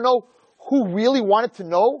 You want to know who really wanted to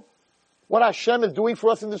know what Hashem is doing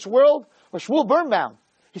for us in this world? Or Shmuel Birnbaum.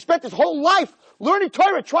 He spent his whole life learning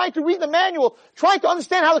Torah, trying to read the manual, trying to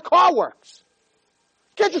understand how the car works.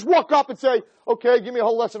 You can't just walk up and say, okay, give me a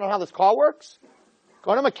whole lesson on how this car works.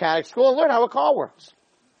 Go to mechanic school and learn how a car works.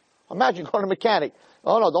 Imagine going to a mechanic.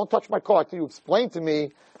 Oh no, don't touch my car until you explain to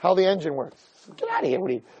me how the engine works. Get out of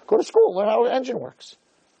here. Go to school, learn how an engine works.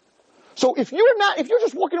 So if you're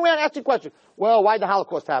just walking around asking questions, well, why did the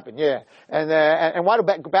Holocaust happen? Yeah. And why do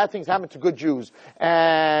bad things happen to good Jews?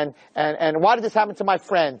 And why did this happen to my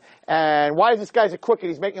friend? And why is this guy's a crook and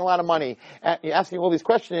he's making a lot of money? And you're asking all these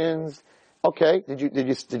questions. Okay. Did you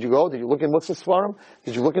go? Did you look in Mussar Sfarim?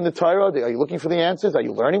 Did you look in the Torah? Are you looking for the answers? Are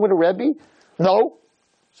you learning with a Rebbe? No.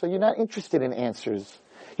 So you're not interested in answers.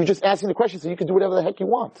 You're just asking the questions so you can do whatever the heck you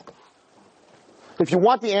want. If you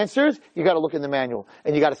want the answers, you got to look in the manual,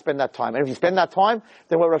 and you got to spend that time. And if you spend that time,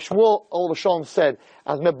 then what Rav Shmuel Olav Shalom said,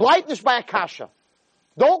 "As mebleit by akasha,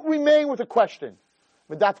 don't remain with a question.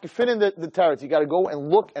 But that's fit in the territory. You got to go and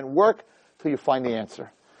look and work till you find the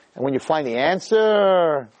answer. And when you find the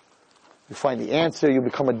answer, you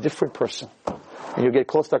become a different person, and you get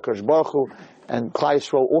close to HaKadosh Baruch Hu, and Klal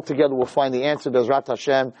Yisrael all together will find the answer. Be'ezrat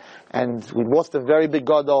Hashem. And we lost a very big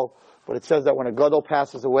gadol, but it says that when a gadol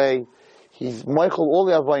passes away, he's Michael all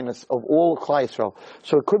the Avainas of all Klal Yisrael.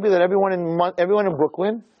 So it could be that everyone in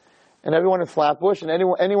Brooklyn, and everyone in Flatbush, and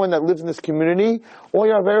anyone that lives in this community, all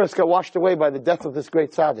your Averos got washed away by the death of this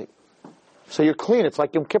great tzaddik. So you're clean. It's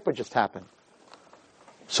like Yom Kippur just happened.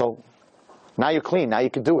 So now you're clean. Now you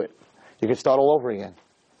can do it. You can start all over again.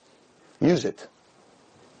 Use it.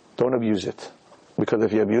 Don't abuse it. Because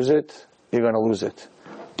if you abuse it, you're going to lose it.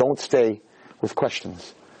 Don't stay with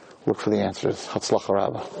questions. Look for the answers. Hatzlacha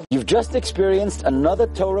Rabbah. You've just experienced another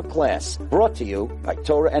Torah class brought to you by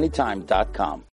TorahAnytime.com.